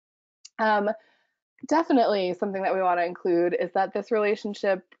 Definitely something that we want to include is that this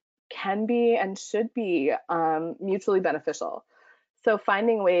relationship can be and should be mutually beneficial. So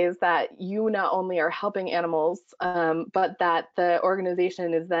finding ways that you not only are helping animals, but that the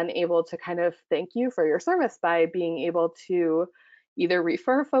organization is then able to kind of thank you for your service by being able to either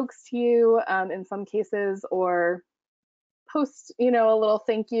refer folks to you in some cases, or post, a little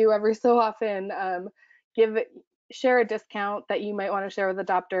thank you every so often, share a discount that you might want to share with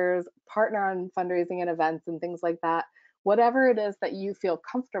adopters, partner on fundraising and events and things like that. Whatever it is that you feel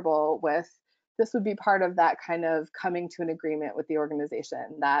comfortable with, this would be part of that kind of coming to an agreement with the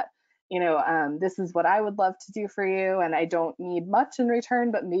organization that, this is what I would love to do for you, and I don't need much in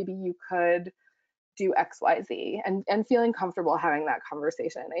return, but maybe you could do X, Y, Z, and feeling comfortable having that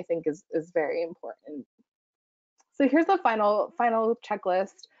conversation, I think is very important. So here's the final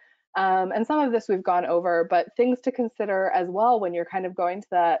checklist. And some of this we've gone over, but things to consider as well when you're kind of going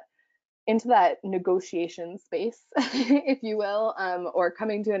to into that negotiation space, if you will, or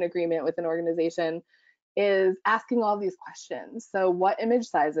coming to an agreement with an organization, is asking all these questions. So what image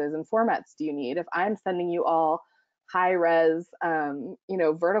sizes and formats do you need? If I'm sending you all high res,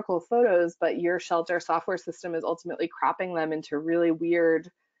 vertical photos, but your shelter software system is ultimately cropping them into really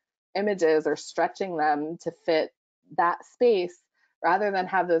weird images or stretching them to fit that space, rather than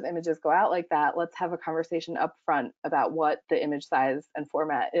have those images go out like that, let's have a conversation up front about what the image size and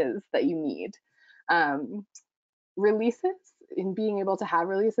format is that you need. Releases, in being able to have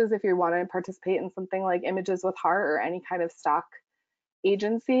releases if you want to participate in something like Images with Heart or any kind of stock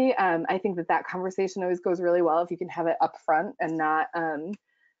agency. I think that conversation always goes really well if you can have it up front and not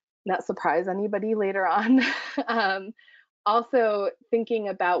surprise anybody later on. Also thinking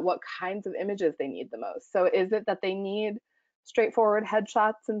about what kinds of images they need the most. So is it that they need straightforward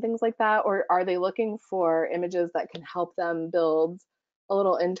headshots and things like that, or are they looking for images that can help them build a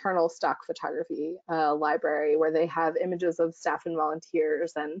little internal stock photography library where they have images of staff and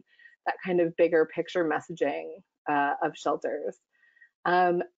volunteers and that kind of bigger picture messaging of shelters?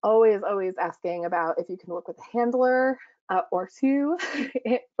 Always asking about if you can work with a handler or two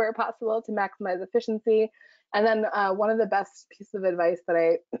where possible to maximize efficiency. And then one of the best pieces of advice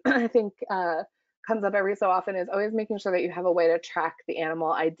that I think comes up every so often is always making sure that you have a way to track the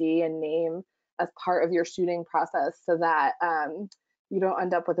animal ID and name as part of your shooting process, so that you don't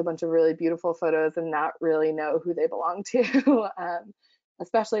end up with a bunch of really beautiful photos and not really know who they belong to.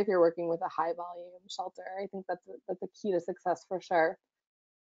 Especially if you're working with a high volume shelter. I think that's a key to success for sure.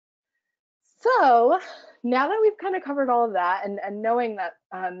 So now that we've kind of covered all of that, and knowing that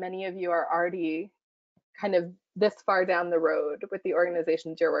many of you are already kind of this far down the road with the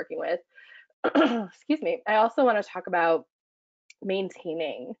organizations you're working with, excuse me, I also want to talk about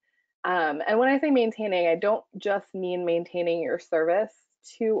maintaining. And when I say maintaining, I don't just mean maintaining your service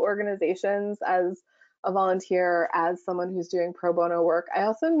to organizations as a volunteer, as someone who's doing pro bono work. I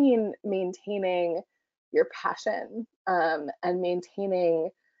also mean maintaining your passion and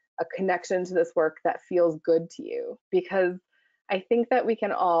maintaining a connection to this work that feels good to you. Because I think that we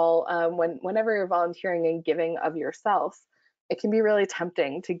can all, whenever you're volunteering and giving of yourself, it can be really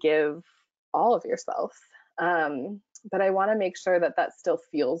tempting to give all of yourself. But I want to make sure that that still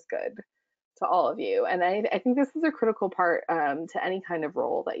feels good to all of you. And I think this is a critical part to any kind of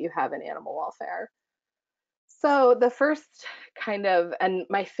role that you have in animal welfare. So the first kind of, and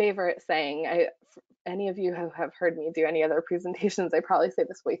my favorite saying, any of you who have heard me do any other presentations, I probably say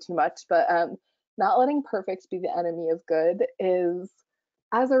this way too much, but not letting perfect be the enemy of good is,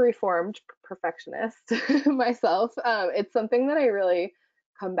 as a reformed perfectionist myself, it's something that I really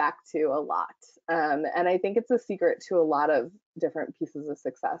come back to a lot. And I think it's a secret to a lot of different pieces of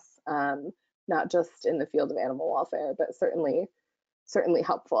success, not just in the field of animal welfare, but certainly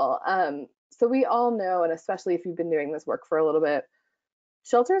helpful. So we all know, and especially if you've been doing this work for a little bit,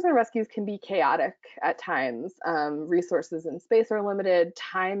 shelters and rescues can be chaotic at times. Resources and space are limited.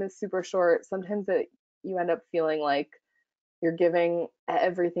 Time is super short. Sometimes you end up feeling like you're giving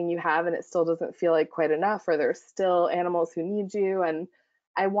everything you have and it still doesn't feel like quite enough, or there's still animals who need you. And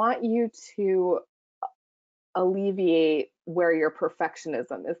I want you to alleviate where your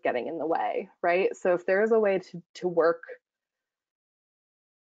perfectionism is getting in the way, right? So if there's a way to work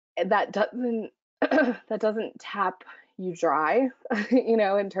that doesn't that doesn't tap you dry,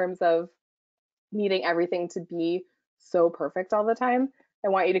 in terms of needing everything to be so perfect all the time, I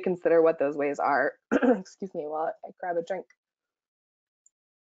want you to consider what those ways are. Excuse me while I grab a drink.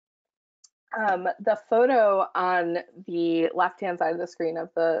 The photo on the left-hand side of the screen of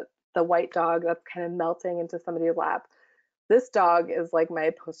the white dog that's kind of melting into somebody's lap. This dog is like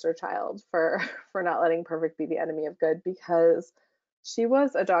my poster child for for not letting perfect be the enemy of good, because she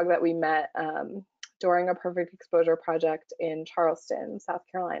was a dog that we met during a perfect exposure project in Charleston, South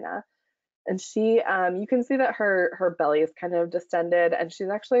Carolina. And she, you can see that her belly is kind of distended, and she's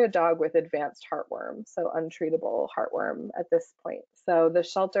actually a dog with advanced heartworm, so untreatable heartworm at this point. So the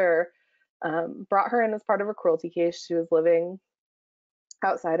shelter brought her in as part of a cruelty case. She was living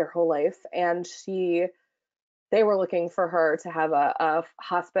outside her whole life, and they were looking for her to have a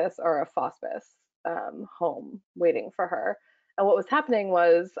hospice or a fospice home waiting for her. And what was happening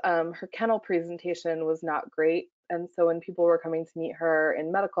was her kennel presentation was not great. And so when people were coming to meet her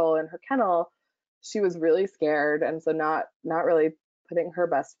in medical in her kennel, she was really scared. And so not really putting her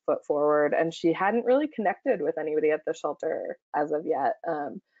best foot forward. And she hadn't really connected with anybody at the shelter as of yet.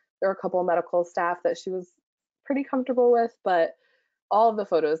 There were a couple of medical staff that she was pretty comfortable with, but all of the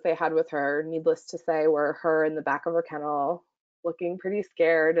photos they had with her, needless to say, were her in the back of her kennel looking pretty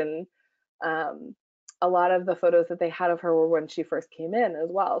scared. And a lot of the photos that they had of her were when she first came in as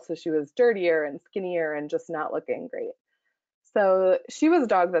well. So she was dirtier and skinnier and just not looking great. So she was a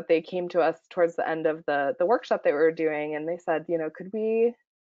dog that they came to us towards the end of the workshop they were doing, and they said, could we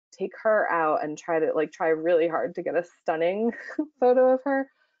take her out and try really hard to get a stunning photo of her,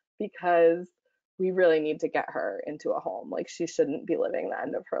 because we really need to get her into a home. Like, she shouldn't be living the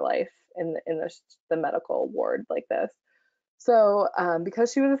end of her life in the medical ward like this. So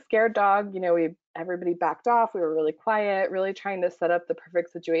because she was a scared dog, everybody backed off. We were really quiet, really trying to set up the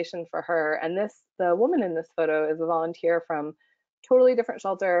perfect situation for her. And the woman in this photo is a volunteer from totally different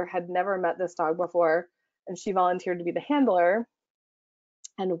shelter, had never met this dog before, and she volunteered to be the handler.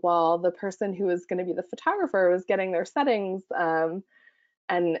 And while the person who was going to be the photographer was getting their settings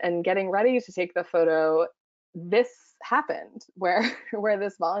and getting ready to take the photo, this happened where where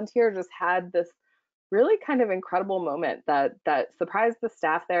this volunteer just had this really kind of incredible moment that surprised the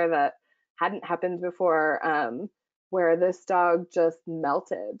staff there, that hadn't happened before, where this dog just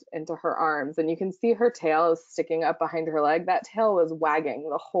melted into her arms, and you can see her tail is sticking up behind her leg. That tail was wagging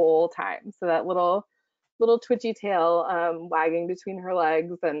the whole time, so that little twitchy tail wagging between her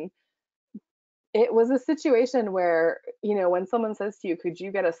legs. And it was a situation where, when someone says to you, could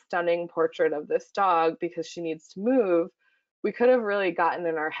you get a stunning portrait of this dog because she needs to move, we could have really gotten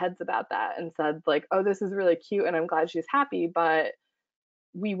in our heads about that and said, like, oh, this is really cute and I'm glad she's happy, but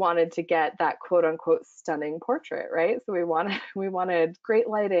we wanted to get that quote unquote stunning portrait, right? So we wanted great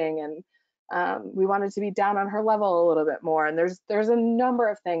lighting, and we wanted to be down on her level a little bit more. And there's a number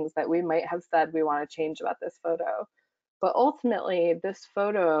of things that we might have said we want to change about this photo. But ultimately, this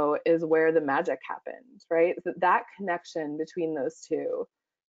photo is where the magic happens, right? That connection between those two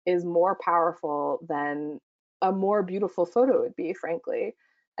is more powerful than a more beautiful photo would be, frankly.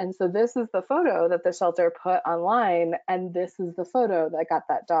 And so this is the photo that the shelter put online, and this is the photo that got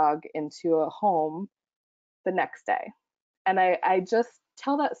that dog into a home the next day. And I just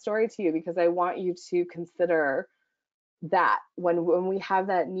tell that story to you because I want you to consider that when we have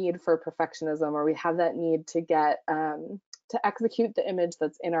that need for perfectionism, or we have that need to get to execute the image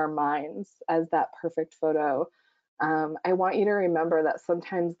that's in our minds as that perfect photo, I want you to remember that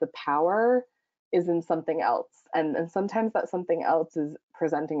sometimes the power is in something else, and sometimes that something else is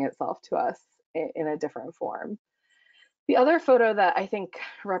presenting itself to us in a different form. The other photo that I think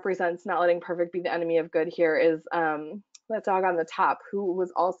represents not letting perfect be the enemy of good here is that dog on the top, who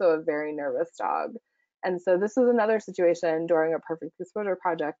was also a very nervous dog. And so this was another situation during a perfect exposure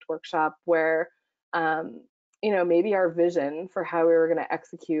project workshop where, um, maybe our vision for how we were going to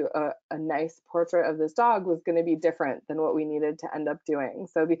execute a nice portrait of this dog was going to be different than what we needed to end up doing.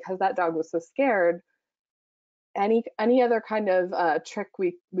 So because that dog was so scared, any other kind of trick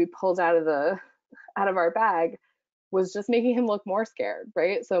we pulled out of our bag was just making him look more scared,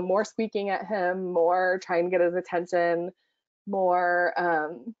 right? So more squeaking at him, more trying to get his attention, more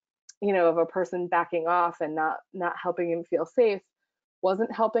of a person backing off and not helping him feel safe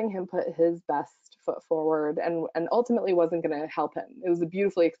wasn't helping him put his best foot forward, and ultimately wasn't going to help him. It was a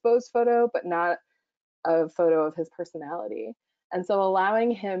beautifully exposed photo, but not a photo of his personality. And so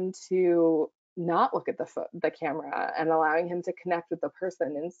allowing him to not look at the camera and allowing him to connect with the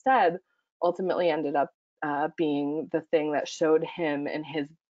person instead ultimately ended up being the thing that showed him in his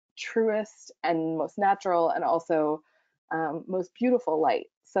truest and most natural and also most beautiful light.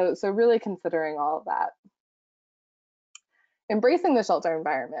 So really considering all of that. Embracing the shelter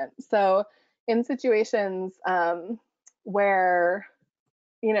environment. So in situations where,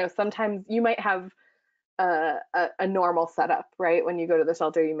 sometimes you might have a normal setup, right? When you go to the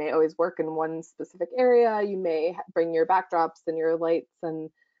shelter, you may always work in one specific area. You may bring your backdrops and your lights and,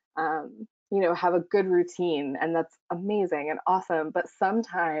 have a good routine. And that's amazing and awesome. But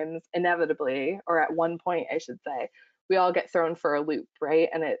sometimes, inevitably, or at one point, I should say, we all get thrown for a loop, right?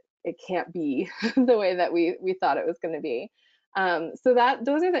 And it can't be the way that we thought it was going to be. So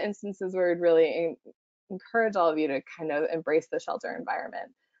those are the instances where we'd really encourage all of you to kind of embrace the shelter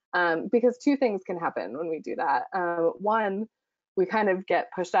environment. Because two things can happen when we do that. One, we kind of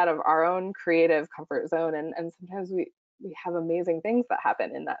get pushed out of our own creative comfort zone, and sometimes we have amazing things that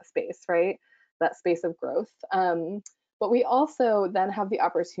happen in that space, right? That space of growth. But we also then have the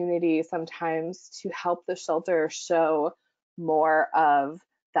opportunity sometimes to help the shelter show more of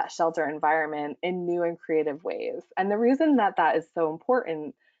that shelter environment in new and creative ways. And the reason that that is so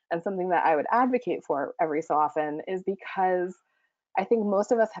important and something that I would advocate for every so often is because I think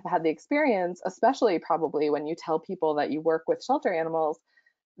most of us have had the experience, especially probably when you tell people that you work with shelter animals,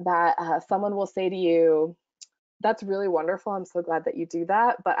 that someone will say to you, "That's really wonderful. I'm so glad that you do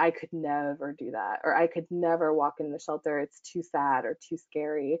that, but I could never do that, or I could never walk in the shelter. It's too sad or too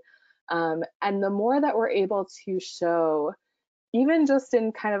scary." And the more that we're able to show, even just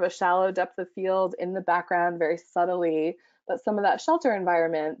in kind of a shallow depth of field in the background, very subtly, but some of that shelter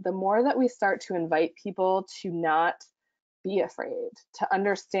environment, the more that we start to invite people to not be afraid, to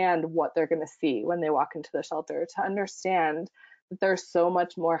understand what they're going to see when they walk into the shelter, to understand that there's so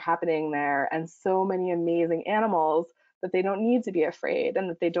much more happening there and so many amazing animals that they don't need to be afraid and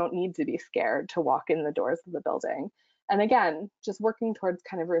that they don't need to be scared to walk in the doors of the building. And again, just working towards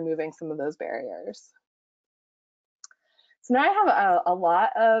kind of removing some of those barriers. So now I have a lot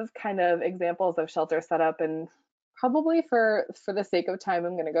of kind of examples of shelter setup, and probably for the sake of time,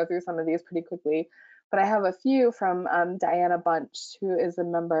 I'm going to go through some of these pretty quickly. But I have a few from Diana Bunch, who is a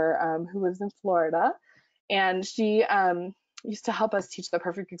member who lives in Florida, and she used to help us teach the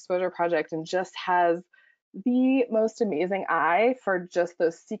Perfect Exposure Project, and just has the most amazing eye for just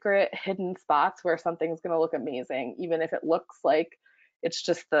those secret hidden spots where something's going to look amazing, even if it looks like it's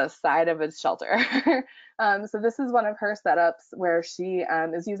just the side of a shelter. So this is one of her setups where she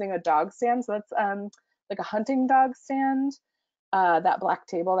is using a dog stand. So that's like a hunting dog stand. That black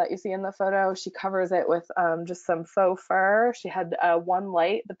table that you see in the photo, she covers it with just some faux fur. She had one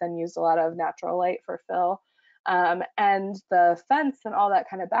light, but then used a lot of natural light for fill. And the fence and all that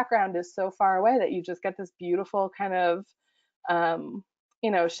kind of background is so far away that you just get this beautiful kind of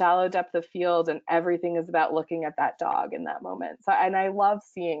shallow depth of field, and everything is about looking at that dog in that moment. So, and I love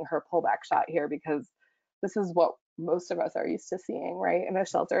seeing her pullback shot here because this is what most of us are used to seeing, right, in a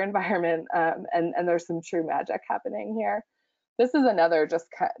shelter environment. And there's some true magic happening here. This is another just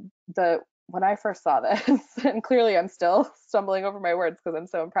when I first saw this, and clearly I'm still stumbling over my words because I'm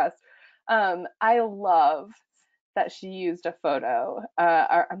so impressed. I love that she used a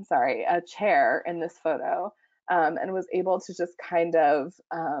chair in this photo, and was able to just kind of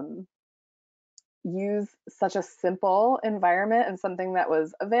use such a simple environment and something that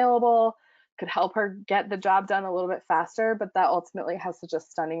was available, could help her get the job done a little bit faster, but that ultimately has such a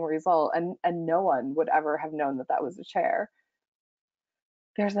stunning result, and no one would ever have known that that was a chair.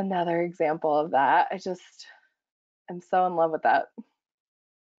 There's another example of that. I just am so in love with that.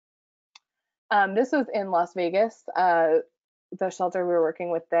 This was in Las Vegas. The shelter we were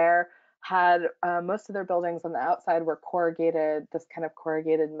working with there had most of their buildings on the outside were corrugated, this kind of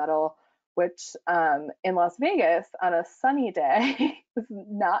corrugated metal, which in Las Vegas on a sunny day is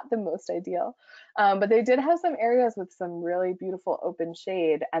not the most ideal. But they did have some areas with some really beautiful open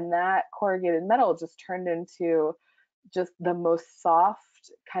shade, and that corrugated metal just turned into just the most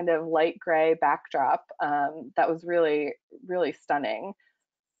soft kind of light gray backdrop that was really, really stunning.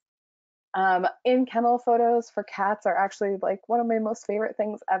 In kennel photos for cats are actually like one of my most favorite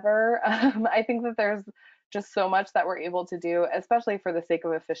things ever. I think that there's just so much that we're able to do, especially for the sake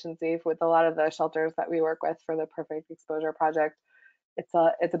of efficiency with a lot of the shelters that we work with for the Perfect Exposure Project.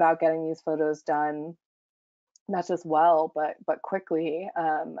 It's about getting these photos done, not just well, but quickly.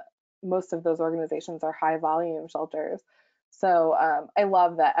 Most of those organizations are high volume shelters. So I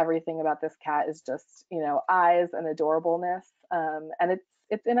love that everything about this cat is just, you know, eyes and adorableness. And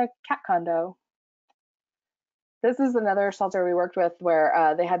it's in a cat condo. This is another shelter we worked with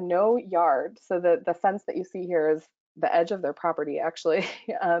where they had no yard. So the fence that you see here is the edge of their property, actually.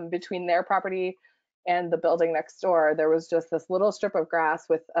 Between their property and the building next door, there was just this little strip of grass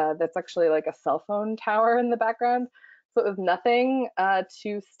with that's actually like a cell phone tower in the background. So it was nothing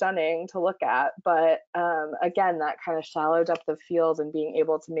too stunning to look at. But again, that kind of shallowed up the field, and being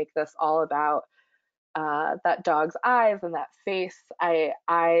able to make this all about that dog's eyes and that face.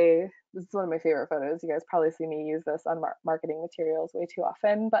 This is one of my favorite photos. You guys probably see me use this on marketing materials way too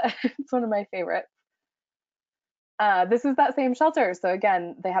often, but it's one of my favorites. This is that same shelter. So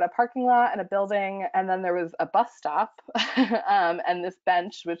again, they had a parking lot and a building, and then there was a bus stop and this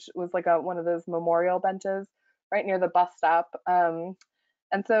bench, which was like one of those memorial benches right near the bus stop.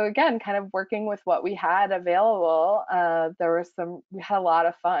 And so again, kind of working with what we had available, we had a lot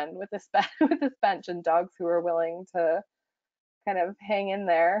of fun with this with this bench, and dogs who were willing to kind of hang in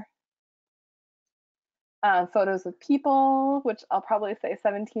there. Photos of people, which I'll probably say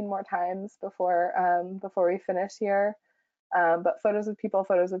 17 more times before we finish here. But photos of people,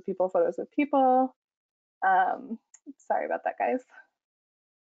 photos of people, photos of people. Sorry about that, guys.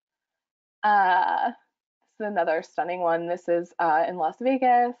 This is another stunning one. This is in Las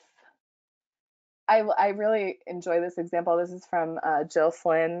Vegas. I really enjoy this example. This is from Jill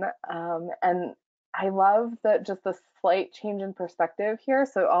Flynn, and I love that just the slight change in perspective here.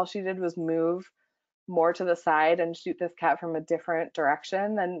 So all she did was move more to the side and shoot this cat from a different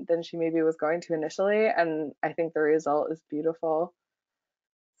direction than she maybe was going to initially, and I think the result is beautiful.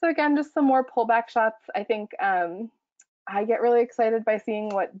 So again, just some more pullback shots. I think I get really excited by seeing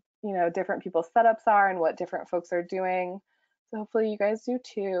what, you know, different people's setups are and what different folks are doing. So hopefully you guys do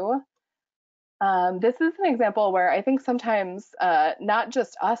too. This is an example where I think sometimes, not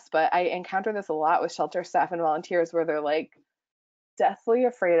just us, but I encounter this a lot with shelter staff and volunteers, where they're like deathly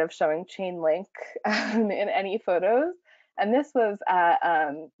afraid of showing chain link in any photos. And this was at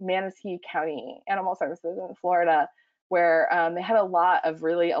Manatee County Animal Services in Florida, where they had a lot of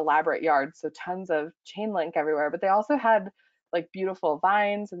really elaborate yards, so tons of chain link everywhere, but they also had like beautiful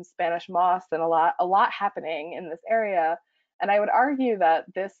vines and Spanish moss and a lot happening in this area. And I would argue that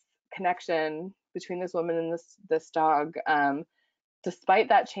this connection between this woman and this dog, despite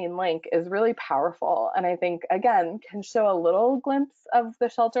that chain link, is really powerful, and I think again can show a little glimpse of the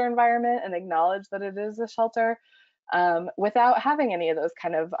shelter environment and acknowledge that it is a shelter, without having any of those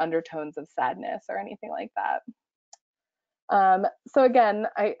kind of undertones of sadness or anything like that. So again,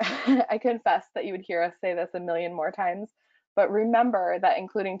 I I confess that you would hear us say this a million more times, but remember that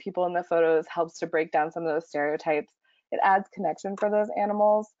including people in the photos helps to break down some of those stereotypes. It adds connection for those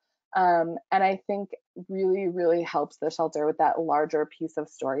animals, and I think really, really helps the shelter with that larger piece of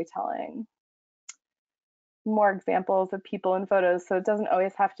storytelling. More examples of people in photos. So it doesn't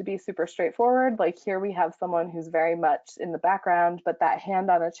always have to be super straightforward. Like here we have someone who's very much in the background, but that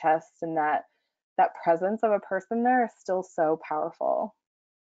hand on a chest and that presence of a person there is still so powerful.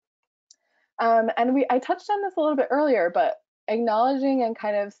 And I touched on this a little bit earlier, but acknowledging and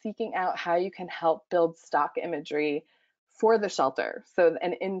kind of seeking out how you can help build stock imagery for the shelter. So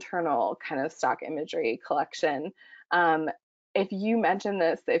an internal kind of stock imagery collection. If you mention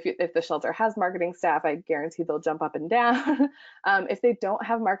this, if the shelter has marketing staff, I guarantee they'll jump up and down. If they don't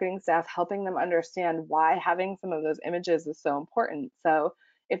have marketing staff, helping them understand why having some of those images is so important. So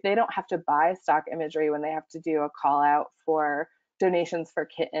if they don't have to buy stock imagery when they have to do a call out for donations for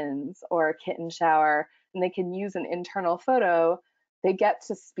kittens or a kitten shower, and they can use an internal photo, they get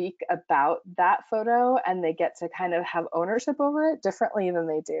to speak about that photo and they get to kind of have ownership over it differently than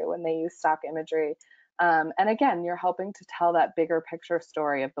they do when they use stock imagery. And again, you're helping to tell that bigger picture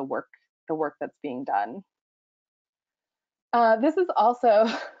story of the work that's being done. This is also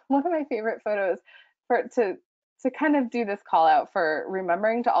one of my favorite photos for to kind of do this call out for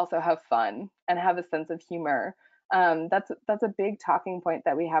remembering to also have fun and have a sense of humor. That's a big talking point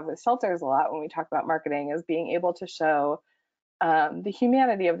that we have with shelters a lot when we talk about marketing, is being able to show the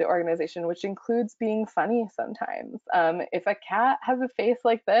humanity of the organization, which includes being funny sometimes. If a cat has a face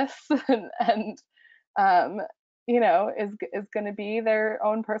like this and um, is going to be their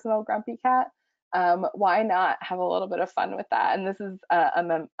own personal grumpy cat, why not have a little bit of fun with that? And this is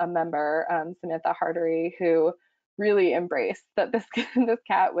a member, Samantha Hartery, who really embraced that this this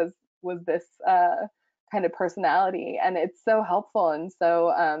cat was this kind of personality, and it's so helpful. And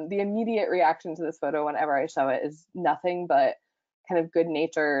so the immediate reaction to this photo whenever I show it is nothing but kind of good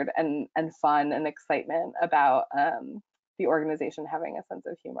natured and fun and excitement about the organization having a sense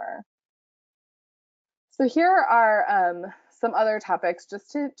of humor. So here are some other topics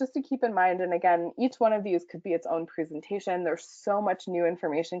just to keep in mind. And again, each one of these could be its own presentation. There's so much new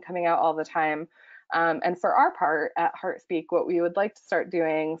information coming out all the time. And for our part at HeartSpeak, what we would like to start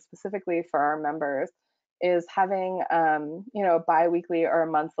doing specifically for our members is having a bi-weekly or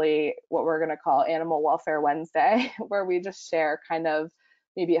a monthly, what we're going to call Animal Welfare Wednesday, where we just share kind of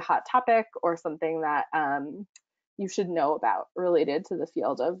maybe a hot topic or something that you should know about related to the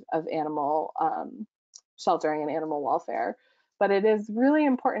field of animal sheltering and animal welfare. But it is really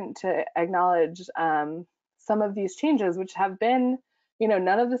important to acknowledge some of these changes, which have been,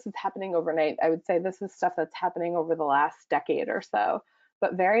 none of this is happening overnight. I would say this is stuff that's happening over the last decade or so,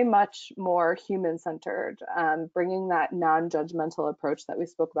 but very much more human-centered, bringing that non-judgmental approach that we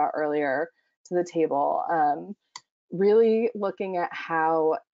spoke about earlier to the table, really looking at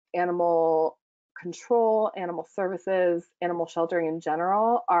how animal control, animal services, animal sheltering in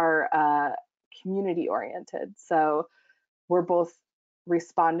general are community oriented. So we're both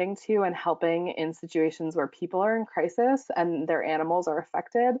responding to and helping in situations where people are in crisis and their animals are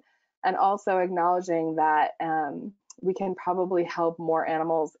affected, and also acknowledging that we can probably help more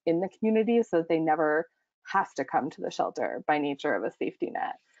animals in the community so that they never have to come to the shelter by nature of a safety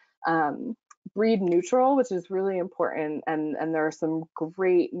net. Breed neutral, which is really important, and there are some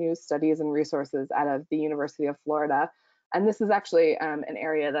great new studies and resources out of the University of Florida. And this is actually an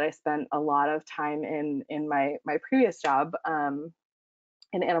area that I spent a lot of time in my previous job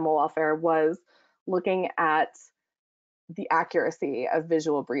in animal welfare, was looking at the accuracy of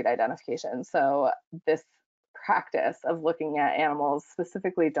visual breed identification. So this practice of looking at animals,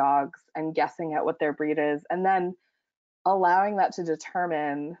 specifically dogs, and guessing at what their breed is, and then allowing that to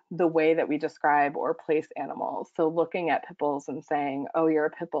determine the way that we describe or place animals. So looking at pit bulls and saying, oh, you're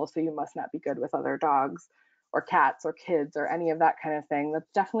a pit bull, so you must not be good with other dogs or cats or kids or any of that kind of thing,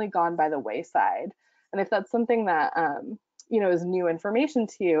 that's definitely gone by the wayside. And if that's something that is new information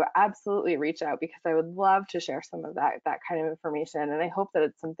to you, absolutely reach out, because I would love to share some of that kind of information. And I hope that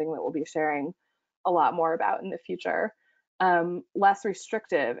it's something that we'll be sharing a lot more about in the future. Less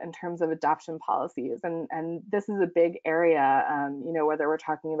restrictive in terms of adoption policies. And this is a big area, whether we're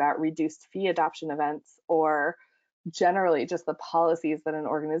talking about reduced fee adoption events or generally just the policies that an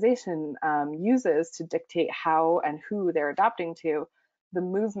organization uses to dictate how and who they're adopting to. The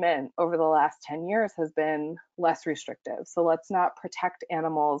movement over the last 10 years has been less restrictive. So let's not protect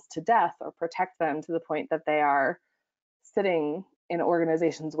animals to death or protect them to the point that they are sitting in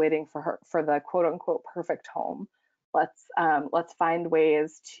organizations waiting for the quote unquote perfect home. Let's find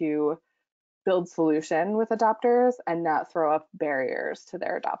ways to build solution with adopters and not throw up barriers to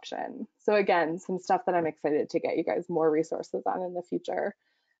their adoption. So again, some stuff that I'm excited to get you guys more resources on in the future.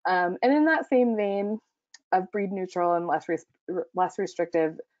 And in that same vein of breed neutral and less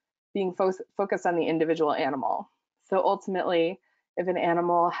restrictive, being focused on the individual animal. So ultimately, if an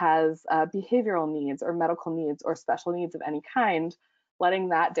animal has behavioral needs or medical needs or special needs of any kind, letting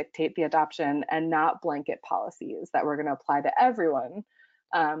that dictate the adoption and not blanket policies that we're going to apply to everyone,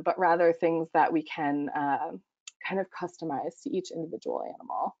 but rather things that we can kind of customize to each individual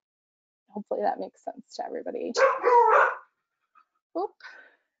animal. Hopefully that makes sense to everybody. Oop,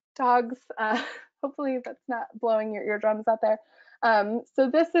 dogs. Hopefully that's not blowing your eardrums out there. So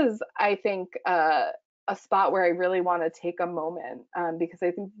this is, I think, a spot where I really want to take a moment because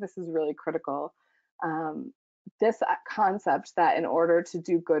I think this is really critical. This concept that in order to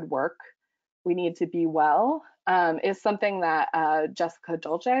do good work, we need to be well is something that Jessica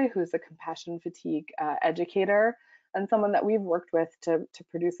Dolce, who's a compassion fatigue educator and someone that we've worked with to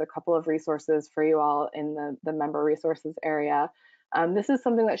produce a couple of resources for you all in the member resources area. This is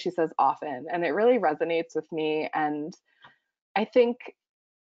something that she says often, and it really resonates with me, and I think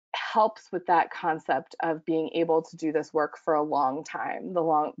helps with that concept of being able to do this work for a long time,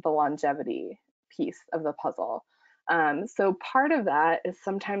 the longevity piece of the puzzle. So part of that is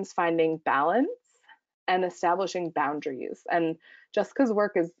sometimes finding balance and establishing boundaries. And Jessica's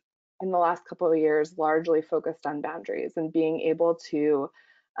work is, in the last couple of years, largely focused on boundaries and being able to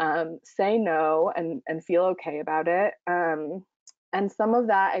say no and feel okay about it. And some of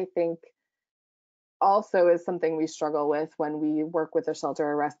that, I think, also is something we struggle with when we work with a shelter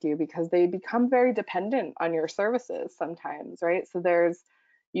or rescue, because they become very dependent on your services sometimes, right? So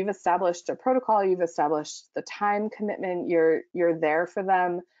you've established a protocol, you've established the time commitment, you're there for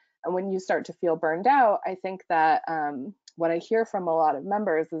them. And when you start to feel burned out, I think that what I hear from a lot of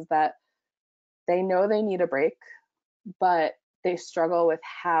members is that they know they need a break, but they struggle with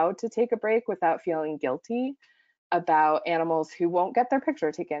how to take a break without feeling guilty about animals who won't get their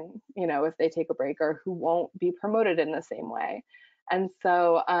picture taken, if they take a break, or who won't be promoted in the same way. And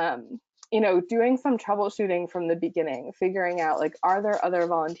so, doing some troubleshooting from the beginning, figuring out, like, are there other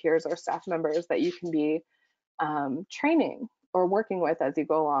volunteers or staff members that you can be training or working with as you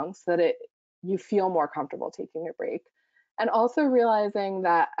go along, so that you feel more comfortable taking a break. And also realizing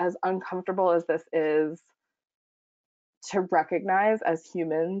that, as uncomfortable as this is to recognize as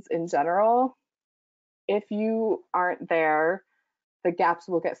humans in general, if you aren't there, the gaps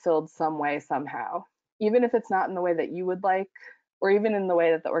will get filled some way, somehow. Even if it's not in the way that you would like, or even in the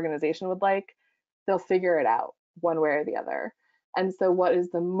way that the organization would like, they'll figure it out one way or the other. And so, what is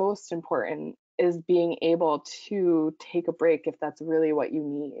the most important is being able to take a break if that's really what you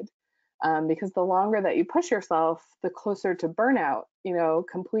need. Because the longer that you push yourself, the closer to burnout,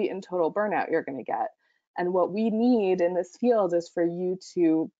 complete and total burnout you're going to get. And what we need in this field is for you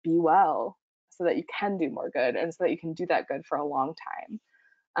to be well, so that you can do more good, and so that you can do that good for a long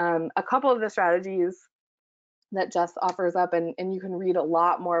time. A couple of the strategies that Jess offers up, and you can read a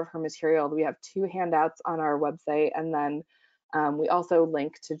lot more of her material. We have 2 handouts on our website, and then we also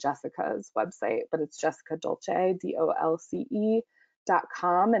link to Jessica's website, but it's Jessica Dolce, DOLCE.com,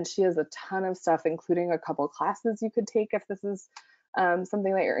 and she has a ton of stuff, including a couple classes you could take if this is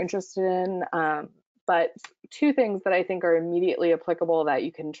something that you're interested in. But 2 things that I think are immediately applicable that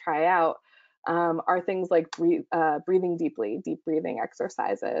you can try out are things like breathing deeply, deep breathing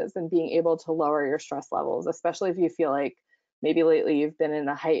exercises, and being able to lower your stress levels, especially if you feel like maybe lately you've been in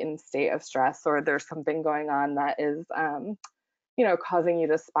a heightened state of stress, or there's something going on that is, causing you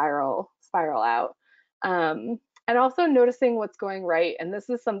to spiral out. And also noticing what's going right. And this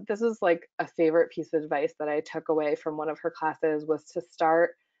is like a favorite piece of advice that I took away from one of her classes, was to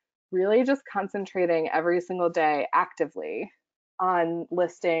start really just concentrating every single day actively on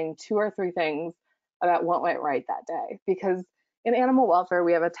listing 2 or 3 things about what went right that day. Because in animal welfare,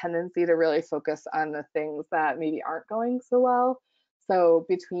 we have a tendency to really focus on the things that maybe aren't going so well. So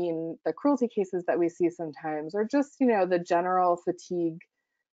between the cruelty cases that we see sometimes, or just, the general fatigue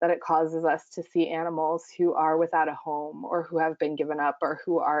that it causes us to see animals who are without a home, or who have been given up, or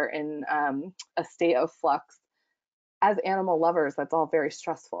who are in a state of flux, as animal lovers, that's all very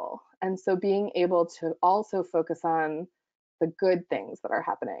stressful. And so being able to also focus on the good things that are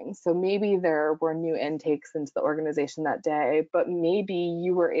happening. So maybe there were new intakes into the organization that day, but maybe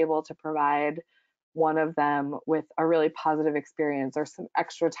you were able to provide one of them with a really positive experience, or some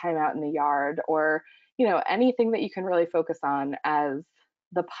extra time out in the yard, or anything that you can really focus on as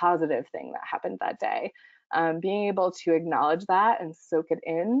the positive thing that happened that day. Being able to acknowledge that and soak it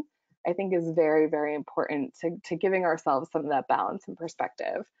in, I think, is very, very important to giving ourselves some of that balance and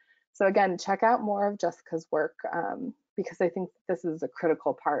perspective. So again, check out more of Jessica's work, because I think this is a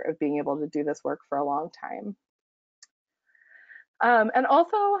critical part of being able to do this work for a long time. And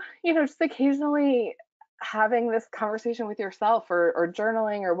also, just occasionally having this conversation with yourself, or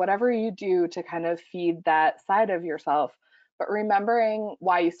journaling, or whatever you do to kind of feed that side of yourself, but remembering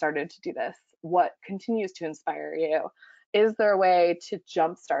why you started to do this, what continues to inspire you. Is there a way to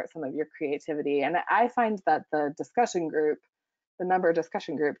jumpstart some of your creativity? And I find that the member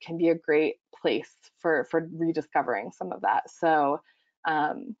discussion group, can be a great place for rediscovering some of that. So,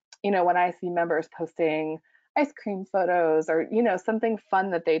 when I see members posting ice cream photos, or something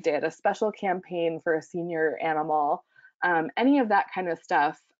fun that they did, a special campaign for a senior animal, any of that kind of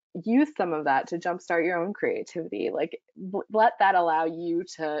stuff, use some of that to jumpstart your own creativity. Like, let that allow you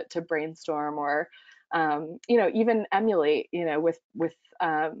to brainstorm, or even emulate, with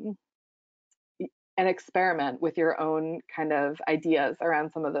an experiment with your own kind of ideas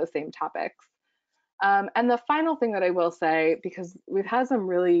around some of those same topics. And the final thing that I will say, because we've had some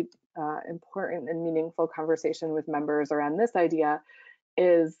really important and meaningful conversation with members around this idea,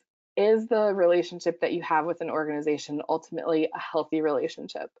 is the relationship that you have with an organization ultimately a healthy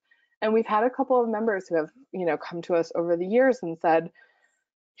relationship? And we've had a couple of members who have, come to us over the years and said,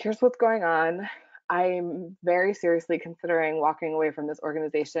 here's what's going on. I'm very seriously considering walking away from this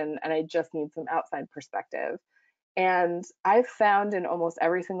organization and I just need some outside perspective. And I've found in almost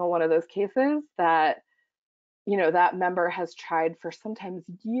every single one of those cases that, that member has tried for sometimes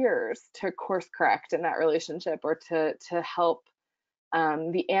years to course correct in that relationship or to help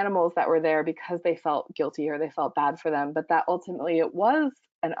the animals that were there because they felt guilty or they felt bad for them, but that ultimately it was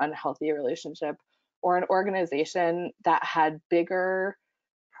an unhealthy relationship or an organization that had bigger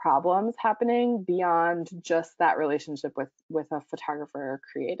problems happening beyond just that relationship with a photographer or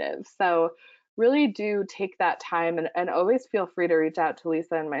creative. So really do take that time and always feel free to reach out to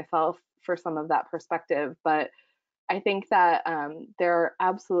Lisa and myself for some of that perspective. But I think that there are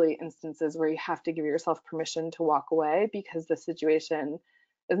absolutely instances where you have to give yourself permission to walk away because the situation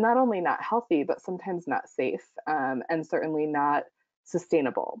is not only not healthy, but sometimes not safe, and certainly not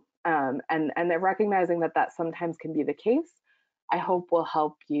sustainable. And they're recognizing that that sometimes can be the case, I hope will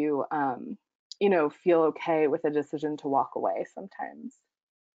help you, feel okay with a decision to walk away sometimes.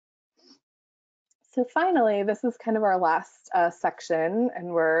 So finally, this is kind of our last section, and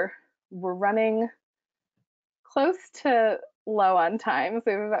we're running close to low on time, so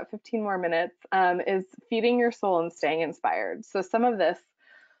we have about 15 more minutes, is feeding your soul and staying inspired. So some of this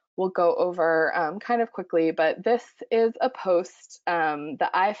we'll go over kind of quickly, but this is a post that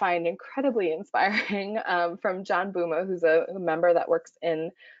I find incredibly inspiring from John Buma, who's a member that works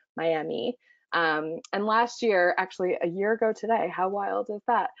in Miami. And last year, actually a year ago today, how wild is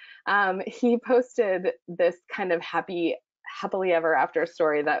that? He posted this kind of happily ever after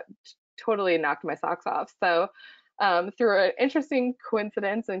story that totally knocked my socks off. So through an interesting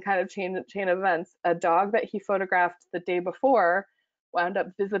coincidence and kind of chain of events, a dog that he photographed the day before wound up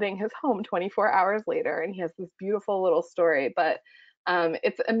visiting his home 24 hours later, and he has this beautiful little story. But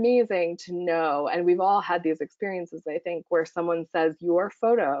it's amazing to know, and we've all had these experiences, I think, where someone says, your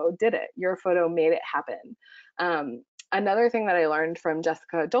photo did it, your photo made it happen. Another thing that I learned from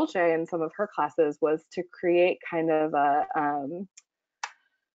Jessica Dolce in some of her classes was to create kind of a,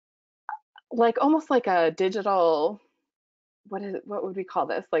 almost like a digital, what would we call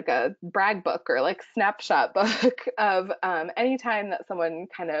this, like a brag book or like snapshot book of anytime that someone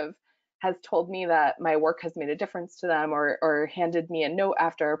kind of has told me that my work has made a difference to them, or handed me a note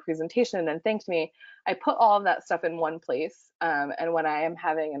after a presentation and thanked me. I put all of that stuff in one place, and when I am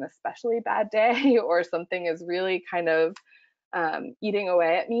having an especially bad day or something is really kind of eating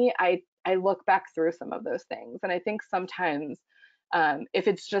away at me, I look back through some of those things. And I think sometimes if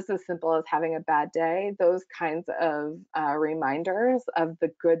it's just as simple as having a bad day, those kinds of reminders of the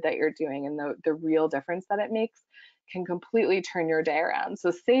good that you're doing and the real difference that it makes can completely turn your day around. So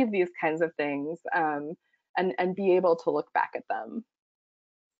save these kinds of things, and be able to look back at them.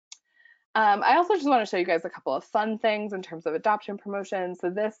 I also just want to show you guys a couple of fun things in terms of adoption promotion. So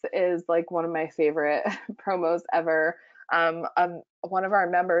this is like one of my favorite promos ever. One of our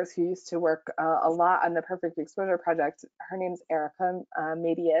members who used to work a lot on the Perfect Exposure Project, her name's Erica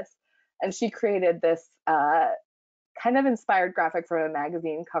Madius, and she created this kind of inspired graphic from a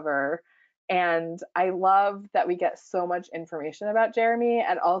magazine cover. And I love that we get so much information about Jeremy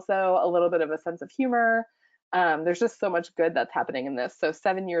and also a little bit of a sense of humor. There's just so much good that's happening in this. So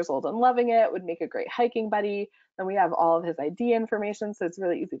 7 years old and loving it, would make a great hiking buddy. Then we have all of his ID information, so it's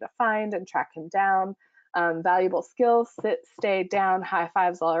really easy to find and track him down. Valuable skills, sit, stay, down, high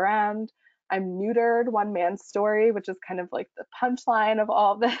fives all around. I'm neutered, one man story, which is kind of like the punchline of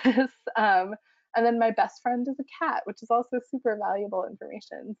all this. And then my best friend is a cat, which is also super valuable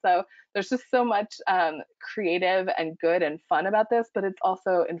information. So there's just so much creative and good and fun about this, but it's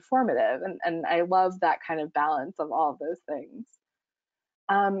also informative. And I love that kind of balance of all of those things.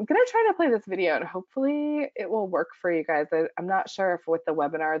 I'm gonna try to play this video and hopefully it will work for you guys. I'm not sure if with the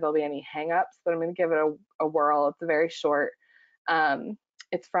webinar there'll be any hangups, but I'm gonna give it a whirl. It's very short.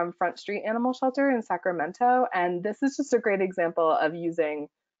 It's from Front Street Animal Shelter in Sacramento. And this is just a great example of using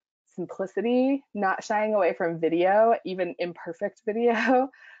simplicity, not shying away from video, even imperfect video,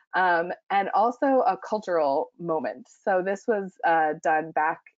 and also a cultural moment. So this was done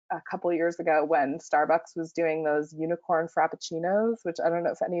back a couple years ago when Starbucks was doing those unicorn frappuccinos, which I don't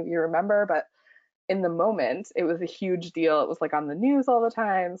know if any of you remember, but in the moment, it was a huge deal. It was like on the news all the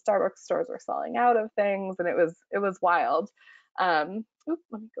time. Starbucks stores were selling out of things, and it was wild. Let me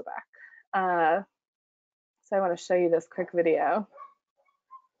go back. So I want to show you this quick video.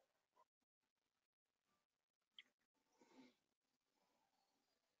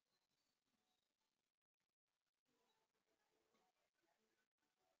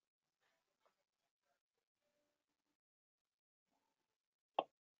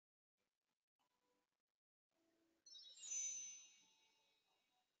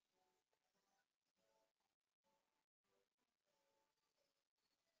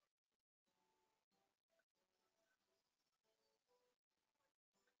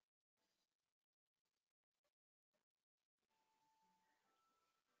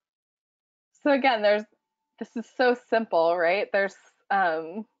 So again, this is so simple, right? There's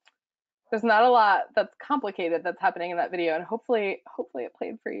not a lot that's complicated that's happening in that video, and hopefully it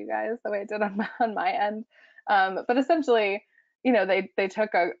played for you guys the way it did on my end. But essentially, they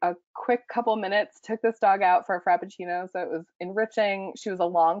took a quick couple minutes, took this dog out for a frappuccino, so it was enriching. She was a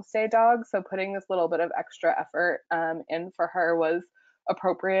long stay dog, so putting this little bit of extra effort in for her was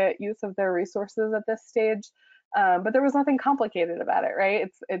appropriate use of their resources at this stage. But there was nothing complicated about it, right?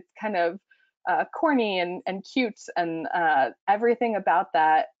 It's kind of corny and cute, and everything about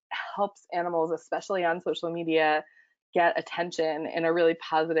that helps animals, especially on social media, get attention in a really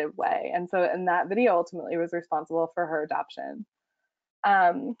positive way. And so, and that video ultimately was responsible for her adoption.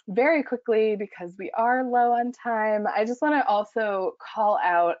 Very quickly, because we are low on time, I just want to also call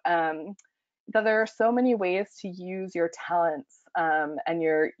out that there are so many ways to use your talents and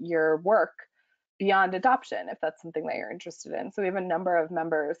your work beyond adoption, if that's something that you're interested in. So we have a number of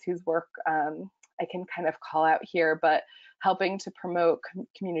members whose work I can kind of call out here, but helping to promote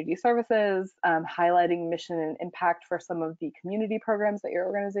community services, highlighting mission and impact for some of the community programs that your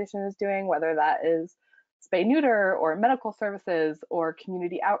organization is doing, whether that is spay neuter or medical services or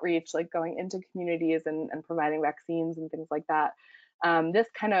community outreach, like going into communities and providing vaccines and things like that. This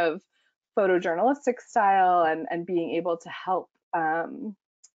kind of photojournalistic style and being able to help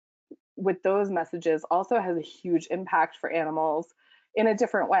with those messages also has a huge impact for animals in a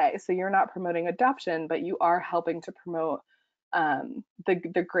different way. So you're not promoting adoption, but you are helping to promote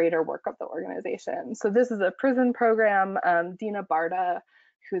the greater work of the organization. So this is a prison program. Dina Barda,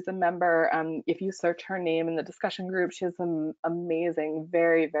 who's a member, if you search her name in the discussion group, she has some amazing,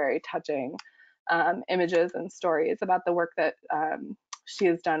 very, very touching images and stories about the work that she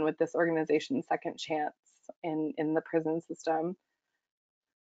has done with this organization, Second Chance, in the prison system.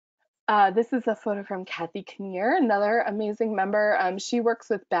 This is a photo from Kathy Kinnear, another amazing member. She works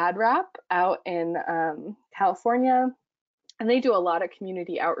with Bad Rap out in California, and they do a lot of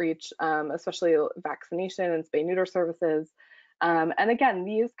community outreach, especially vaccination and spay neuter services. And again,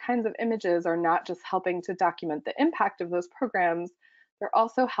 these kinds of images are not just helping to document the impact of those programs, they're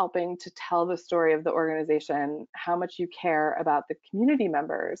also helping to tell the story of the organization, how much you care about the community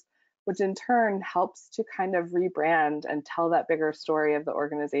members, which in turn helps to kind of rebrand and tell that bigger story of the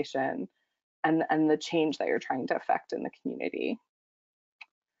organization and the change that you're trying to affect in the community.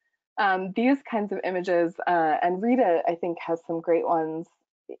 These kinds of images, and Rita, I think, has some great ones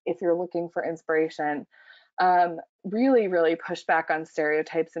if you're looking for inspiration, really, really push back on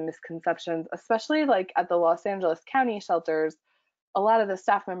stereotypes and misconceptions, especially like at the Los Angeles County shelters. A lot of the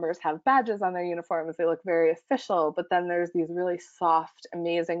staff members have badges on their uniforms. They look very official, but then there's these really soft,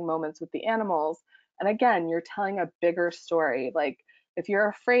 amazing moments with the animals. And again, you're telling a bigger story. Like if you're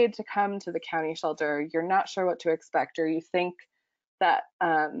afraid to come to the county shelter, you're not sure what to expect, or you think that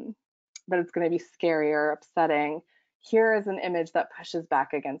that it's going to be scary or upsetting, here is an image that pushes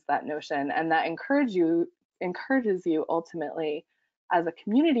back against that notion, and that encourages you ultimately as a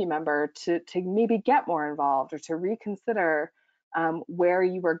community member to maybe get more involved or to reconsider where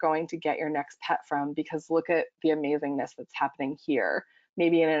you are going to get your next pet from, because look at the amazingness that's happening here,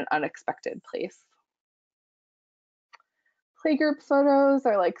 maybe in an unexpected place. Playgroup photos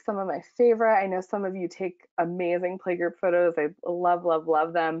are like some of my favorite. I know some of you take amazing playgroup photos. I love, love,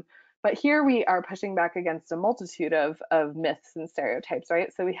 love them. But here we are pushing back against a multitude of myths and stereotypes,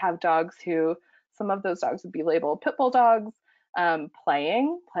 right? So we have dogs who, some of those dogs would be labeled pit bull dogs,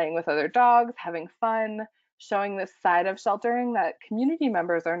 playing with other dogs, having fun, showing this side of sheltering that community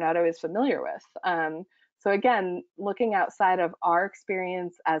members are not always familiar with. So again, looking outside of our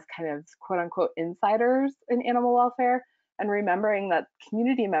experience as kind of quote unquote insiders in animal welfare, and remembering that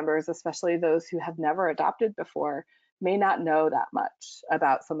community members, especially those who have never adopted before, may not know that much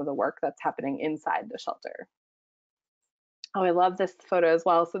about some of the work that's happening inside the shelter. Oh, I love this photo as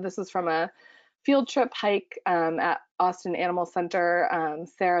well. So this is from a field trip hike at Austin Animal Center.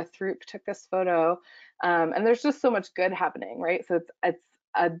 Sarah Throop took this photo, and there's just so much good happening, right? So it's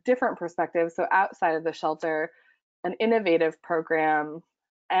a different perspective. So outside of the shelter, an innovative program,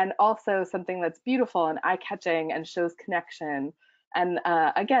 and also something that's beautiful and eye-catching and shows connection. And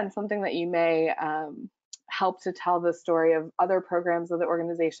again, something that you may help to tell the story of other programs of the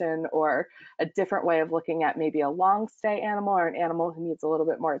organization, or a different way of looking at maybe a long stay animal or an animal who needs a little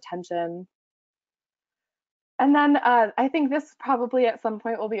bit more attention. And then I think this probably at some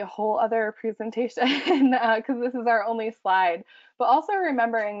point will be a whole other presentation because this is our only slide. But also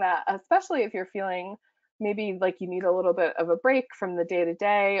remembering that, especially if you're feeling maybe like you need a little bit of a break from the day to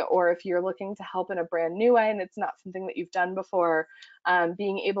day, or if you're looking to help in a brand new way and it's not something that you've done before,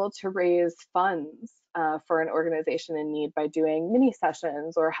 being able to raise funds for an organization in need by doing mini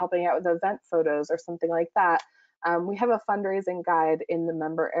sessions or helping out with event photos or something like that. We have a fundraising guide in the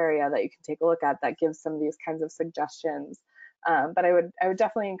member area that you can take a look at that gives some of these kinds of suggestions. But I would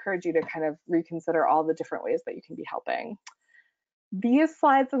definitely encourage you to kind of reconsider all the different ways that you can be helping. These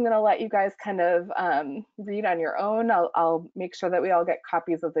slides I'm going to let you guys kind of read on your own. I'll make sure that we all get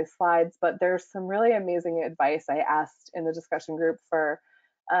copies of these slides, but there's some really amazing advice I asked in the discussion group for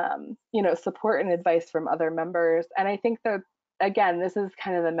support and advice from other members. And I think that, again, this is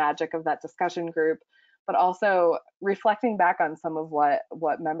kind of the magic of that discussion group, but also reflecting back on some of what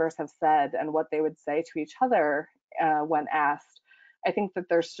members have said and what they would say to each other when asked. I think that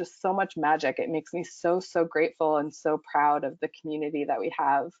there's just so much magic. It makes me so grateful and so proud of the community that we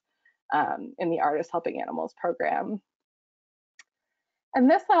have in the Artists Helping Animals program. And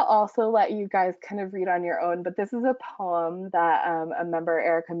this I'll also let you guys kind of read on your own, but this is a poem that a member,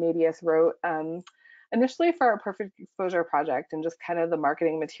 Erica Madius, wrote initially for our Perfect Exposure project and just kind of the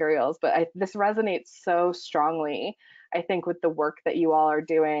marketing materials. But this resonates so strongly, I think, with the work that you all are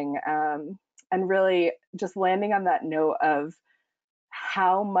doing, and really just landing on that note of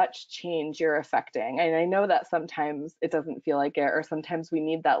how much change you're affecting. And I know that sometimes it doesn't feel like it, or sometimes we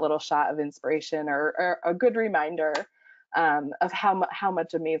need that little shot of inspiration or a good reminder of how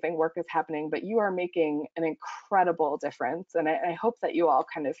much amazing work is happening, but you are making an incredible difference. And I hope that you all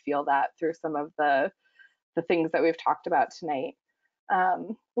kind of feel that through some of the things that we've talked about tonight.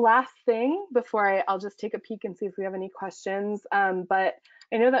 Last thing before I'll just take a peek and see if we have any questions, but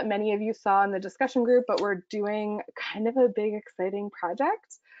I know that many of you saw in the discussion group, but we're doing kind of a big, exciting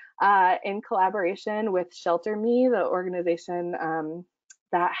project in collaboration with Shelter Me, the organization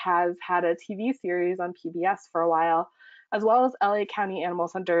that has had a TV series on PBS for a while, as well as LA County Animal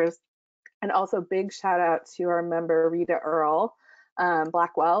Centers. And also big shout out to our member, Rita Earl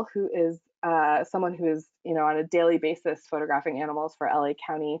Blackwell, who is someone who is on a daily basis photographing animals for LA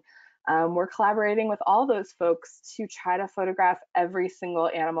County. We're collaborating with all those folks to try to photograph every single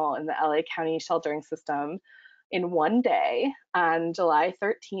animal in the LA County sheltering system in one day on July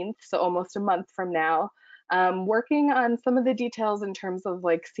 13th, so almost a month from now. Working on some of the details in terms of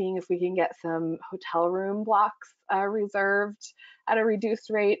like seeing if we can get some hotel room blocks reserved at a reduced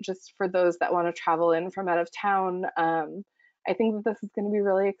rate just for those that want to travel in from out of town. I think that this is going to be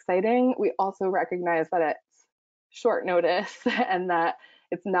really exciting. We also recognize that it's short notice and that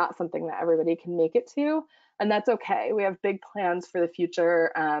it's not something that everybody can make it to, and that's okay. We have big plans for the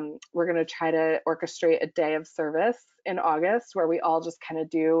future. We're going to try to orchestrate a day of service in August where we all just kind of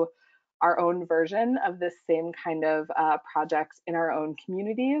do our own version of this same kind of project in our own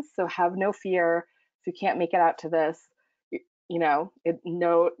communities. So have no fear if you can't make it out to this.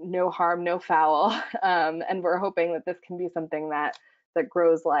 No harm, no foul. And we're hoping that this can be something that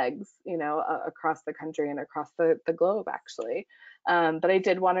grows legs, across the country and across the globe, actually. But I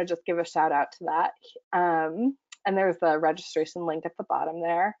did want to just give a shout out to that. And there's the registration link at the bottom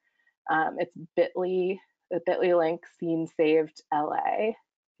there. It's bit.ly, the bit.ly link, Scene Saved LA,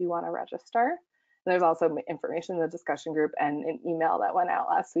 if you want to register. There's also information in the discussion group and an email that went out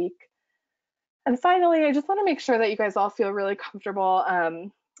last week. And finally, I just want to make sure that you guys all feel really comfortable,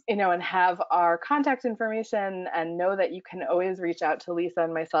 and have our contact information and know that you can always reach out to Lisa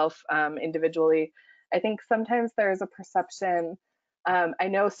and myself individually. I think sometimes there's a perception, I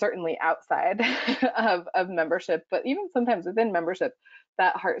know certainly outside of membership, but even sometimes within membership,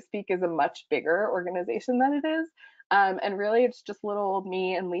 that HeartSpeak is a much bigger organization than it is. And really, it's just little old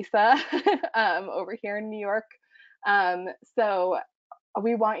me and Lisa over here in New York. So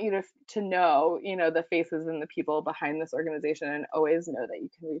we want you to know, the faces and the people behind this organization, and always know that you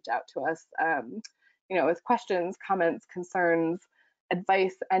can reach out to us, with questions, comments, concerns,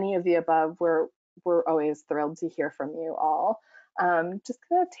 advice, any of the above. We're always thrilled to hear from you all. Just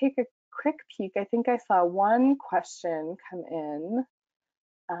gonna take a quick peek. I think I saw one question come in.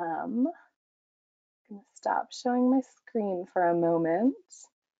 I'm gonna stop showing my screen for a moment.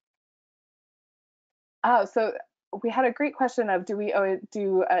 Oh, so we had a great question of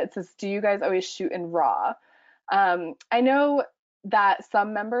it says, do you guys always shoot in RAW? I know that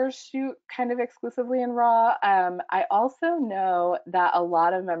some members shoot kind of exclusively in RAW. I also know that a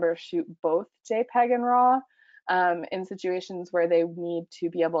lot of members shoot both JPEG and RAW in situations where they need to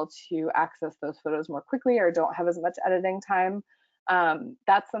be able to access those photos more quickly or don't have as much editing time.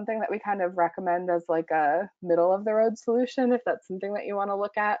 That's something that we kind of recommend as like a middle of the road solution if that's something that you want to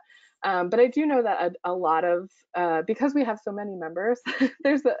look at. But I do know that a lot of, because we have so many members,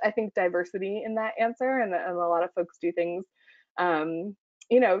 there's, I think, diversity in that answer, and a lot of folks do things,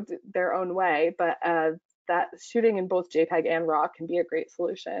 their own way. But that shooting in both JPEG and RAW can be a great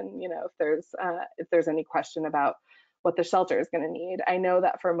solution. You know, if there's any question about what the shelter is going to need. I know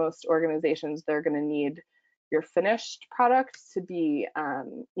that for most organizations, they're going to need your finished product to be,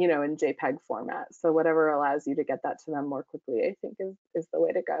 you know, in JPEG format. So whatever allows you to get that to them more quickly, I think is the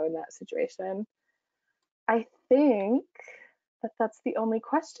way to go in that situation. I think that that's the only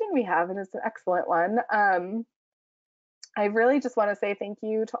question we have, and it's an excellent one. I really just want to say thank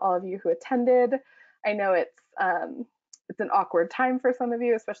you to all of you who attended. I know it's an awkward time for some of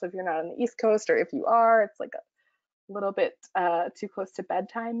you, especially if you're not on the East Coast, or if you are, it's like a little bit too close to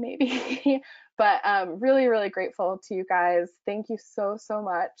bedtime maybe. But really, really grateful to you guys. Thank you so, so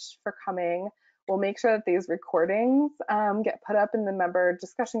much for coming. We'll make sure that these recordings get put up in the member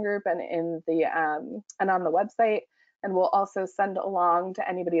discussion group and in the and on the website. And we'll also send along to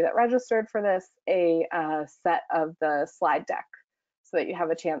anybody that registered for this a set of the slide deck so that you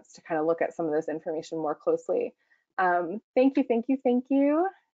have a chance to kind of look at some of this information more closely. Thank you, thank you, thank you.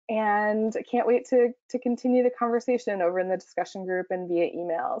 And I can't wait to continue the conversation over in the discussion group and via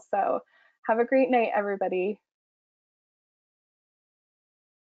email. So have a great night, everybody.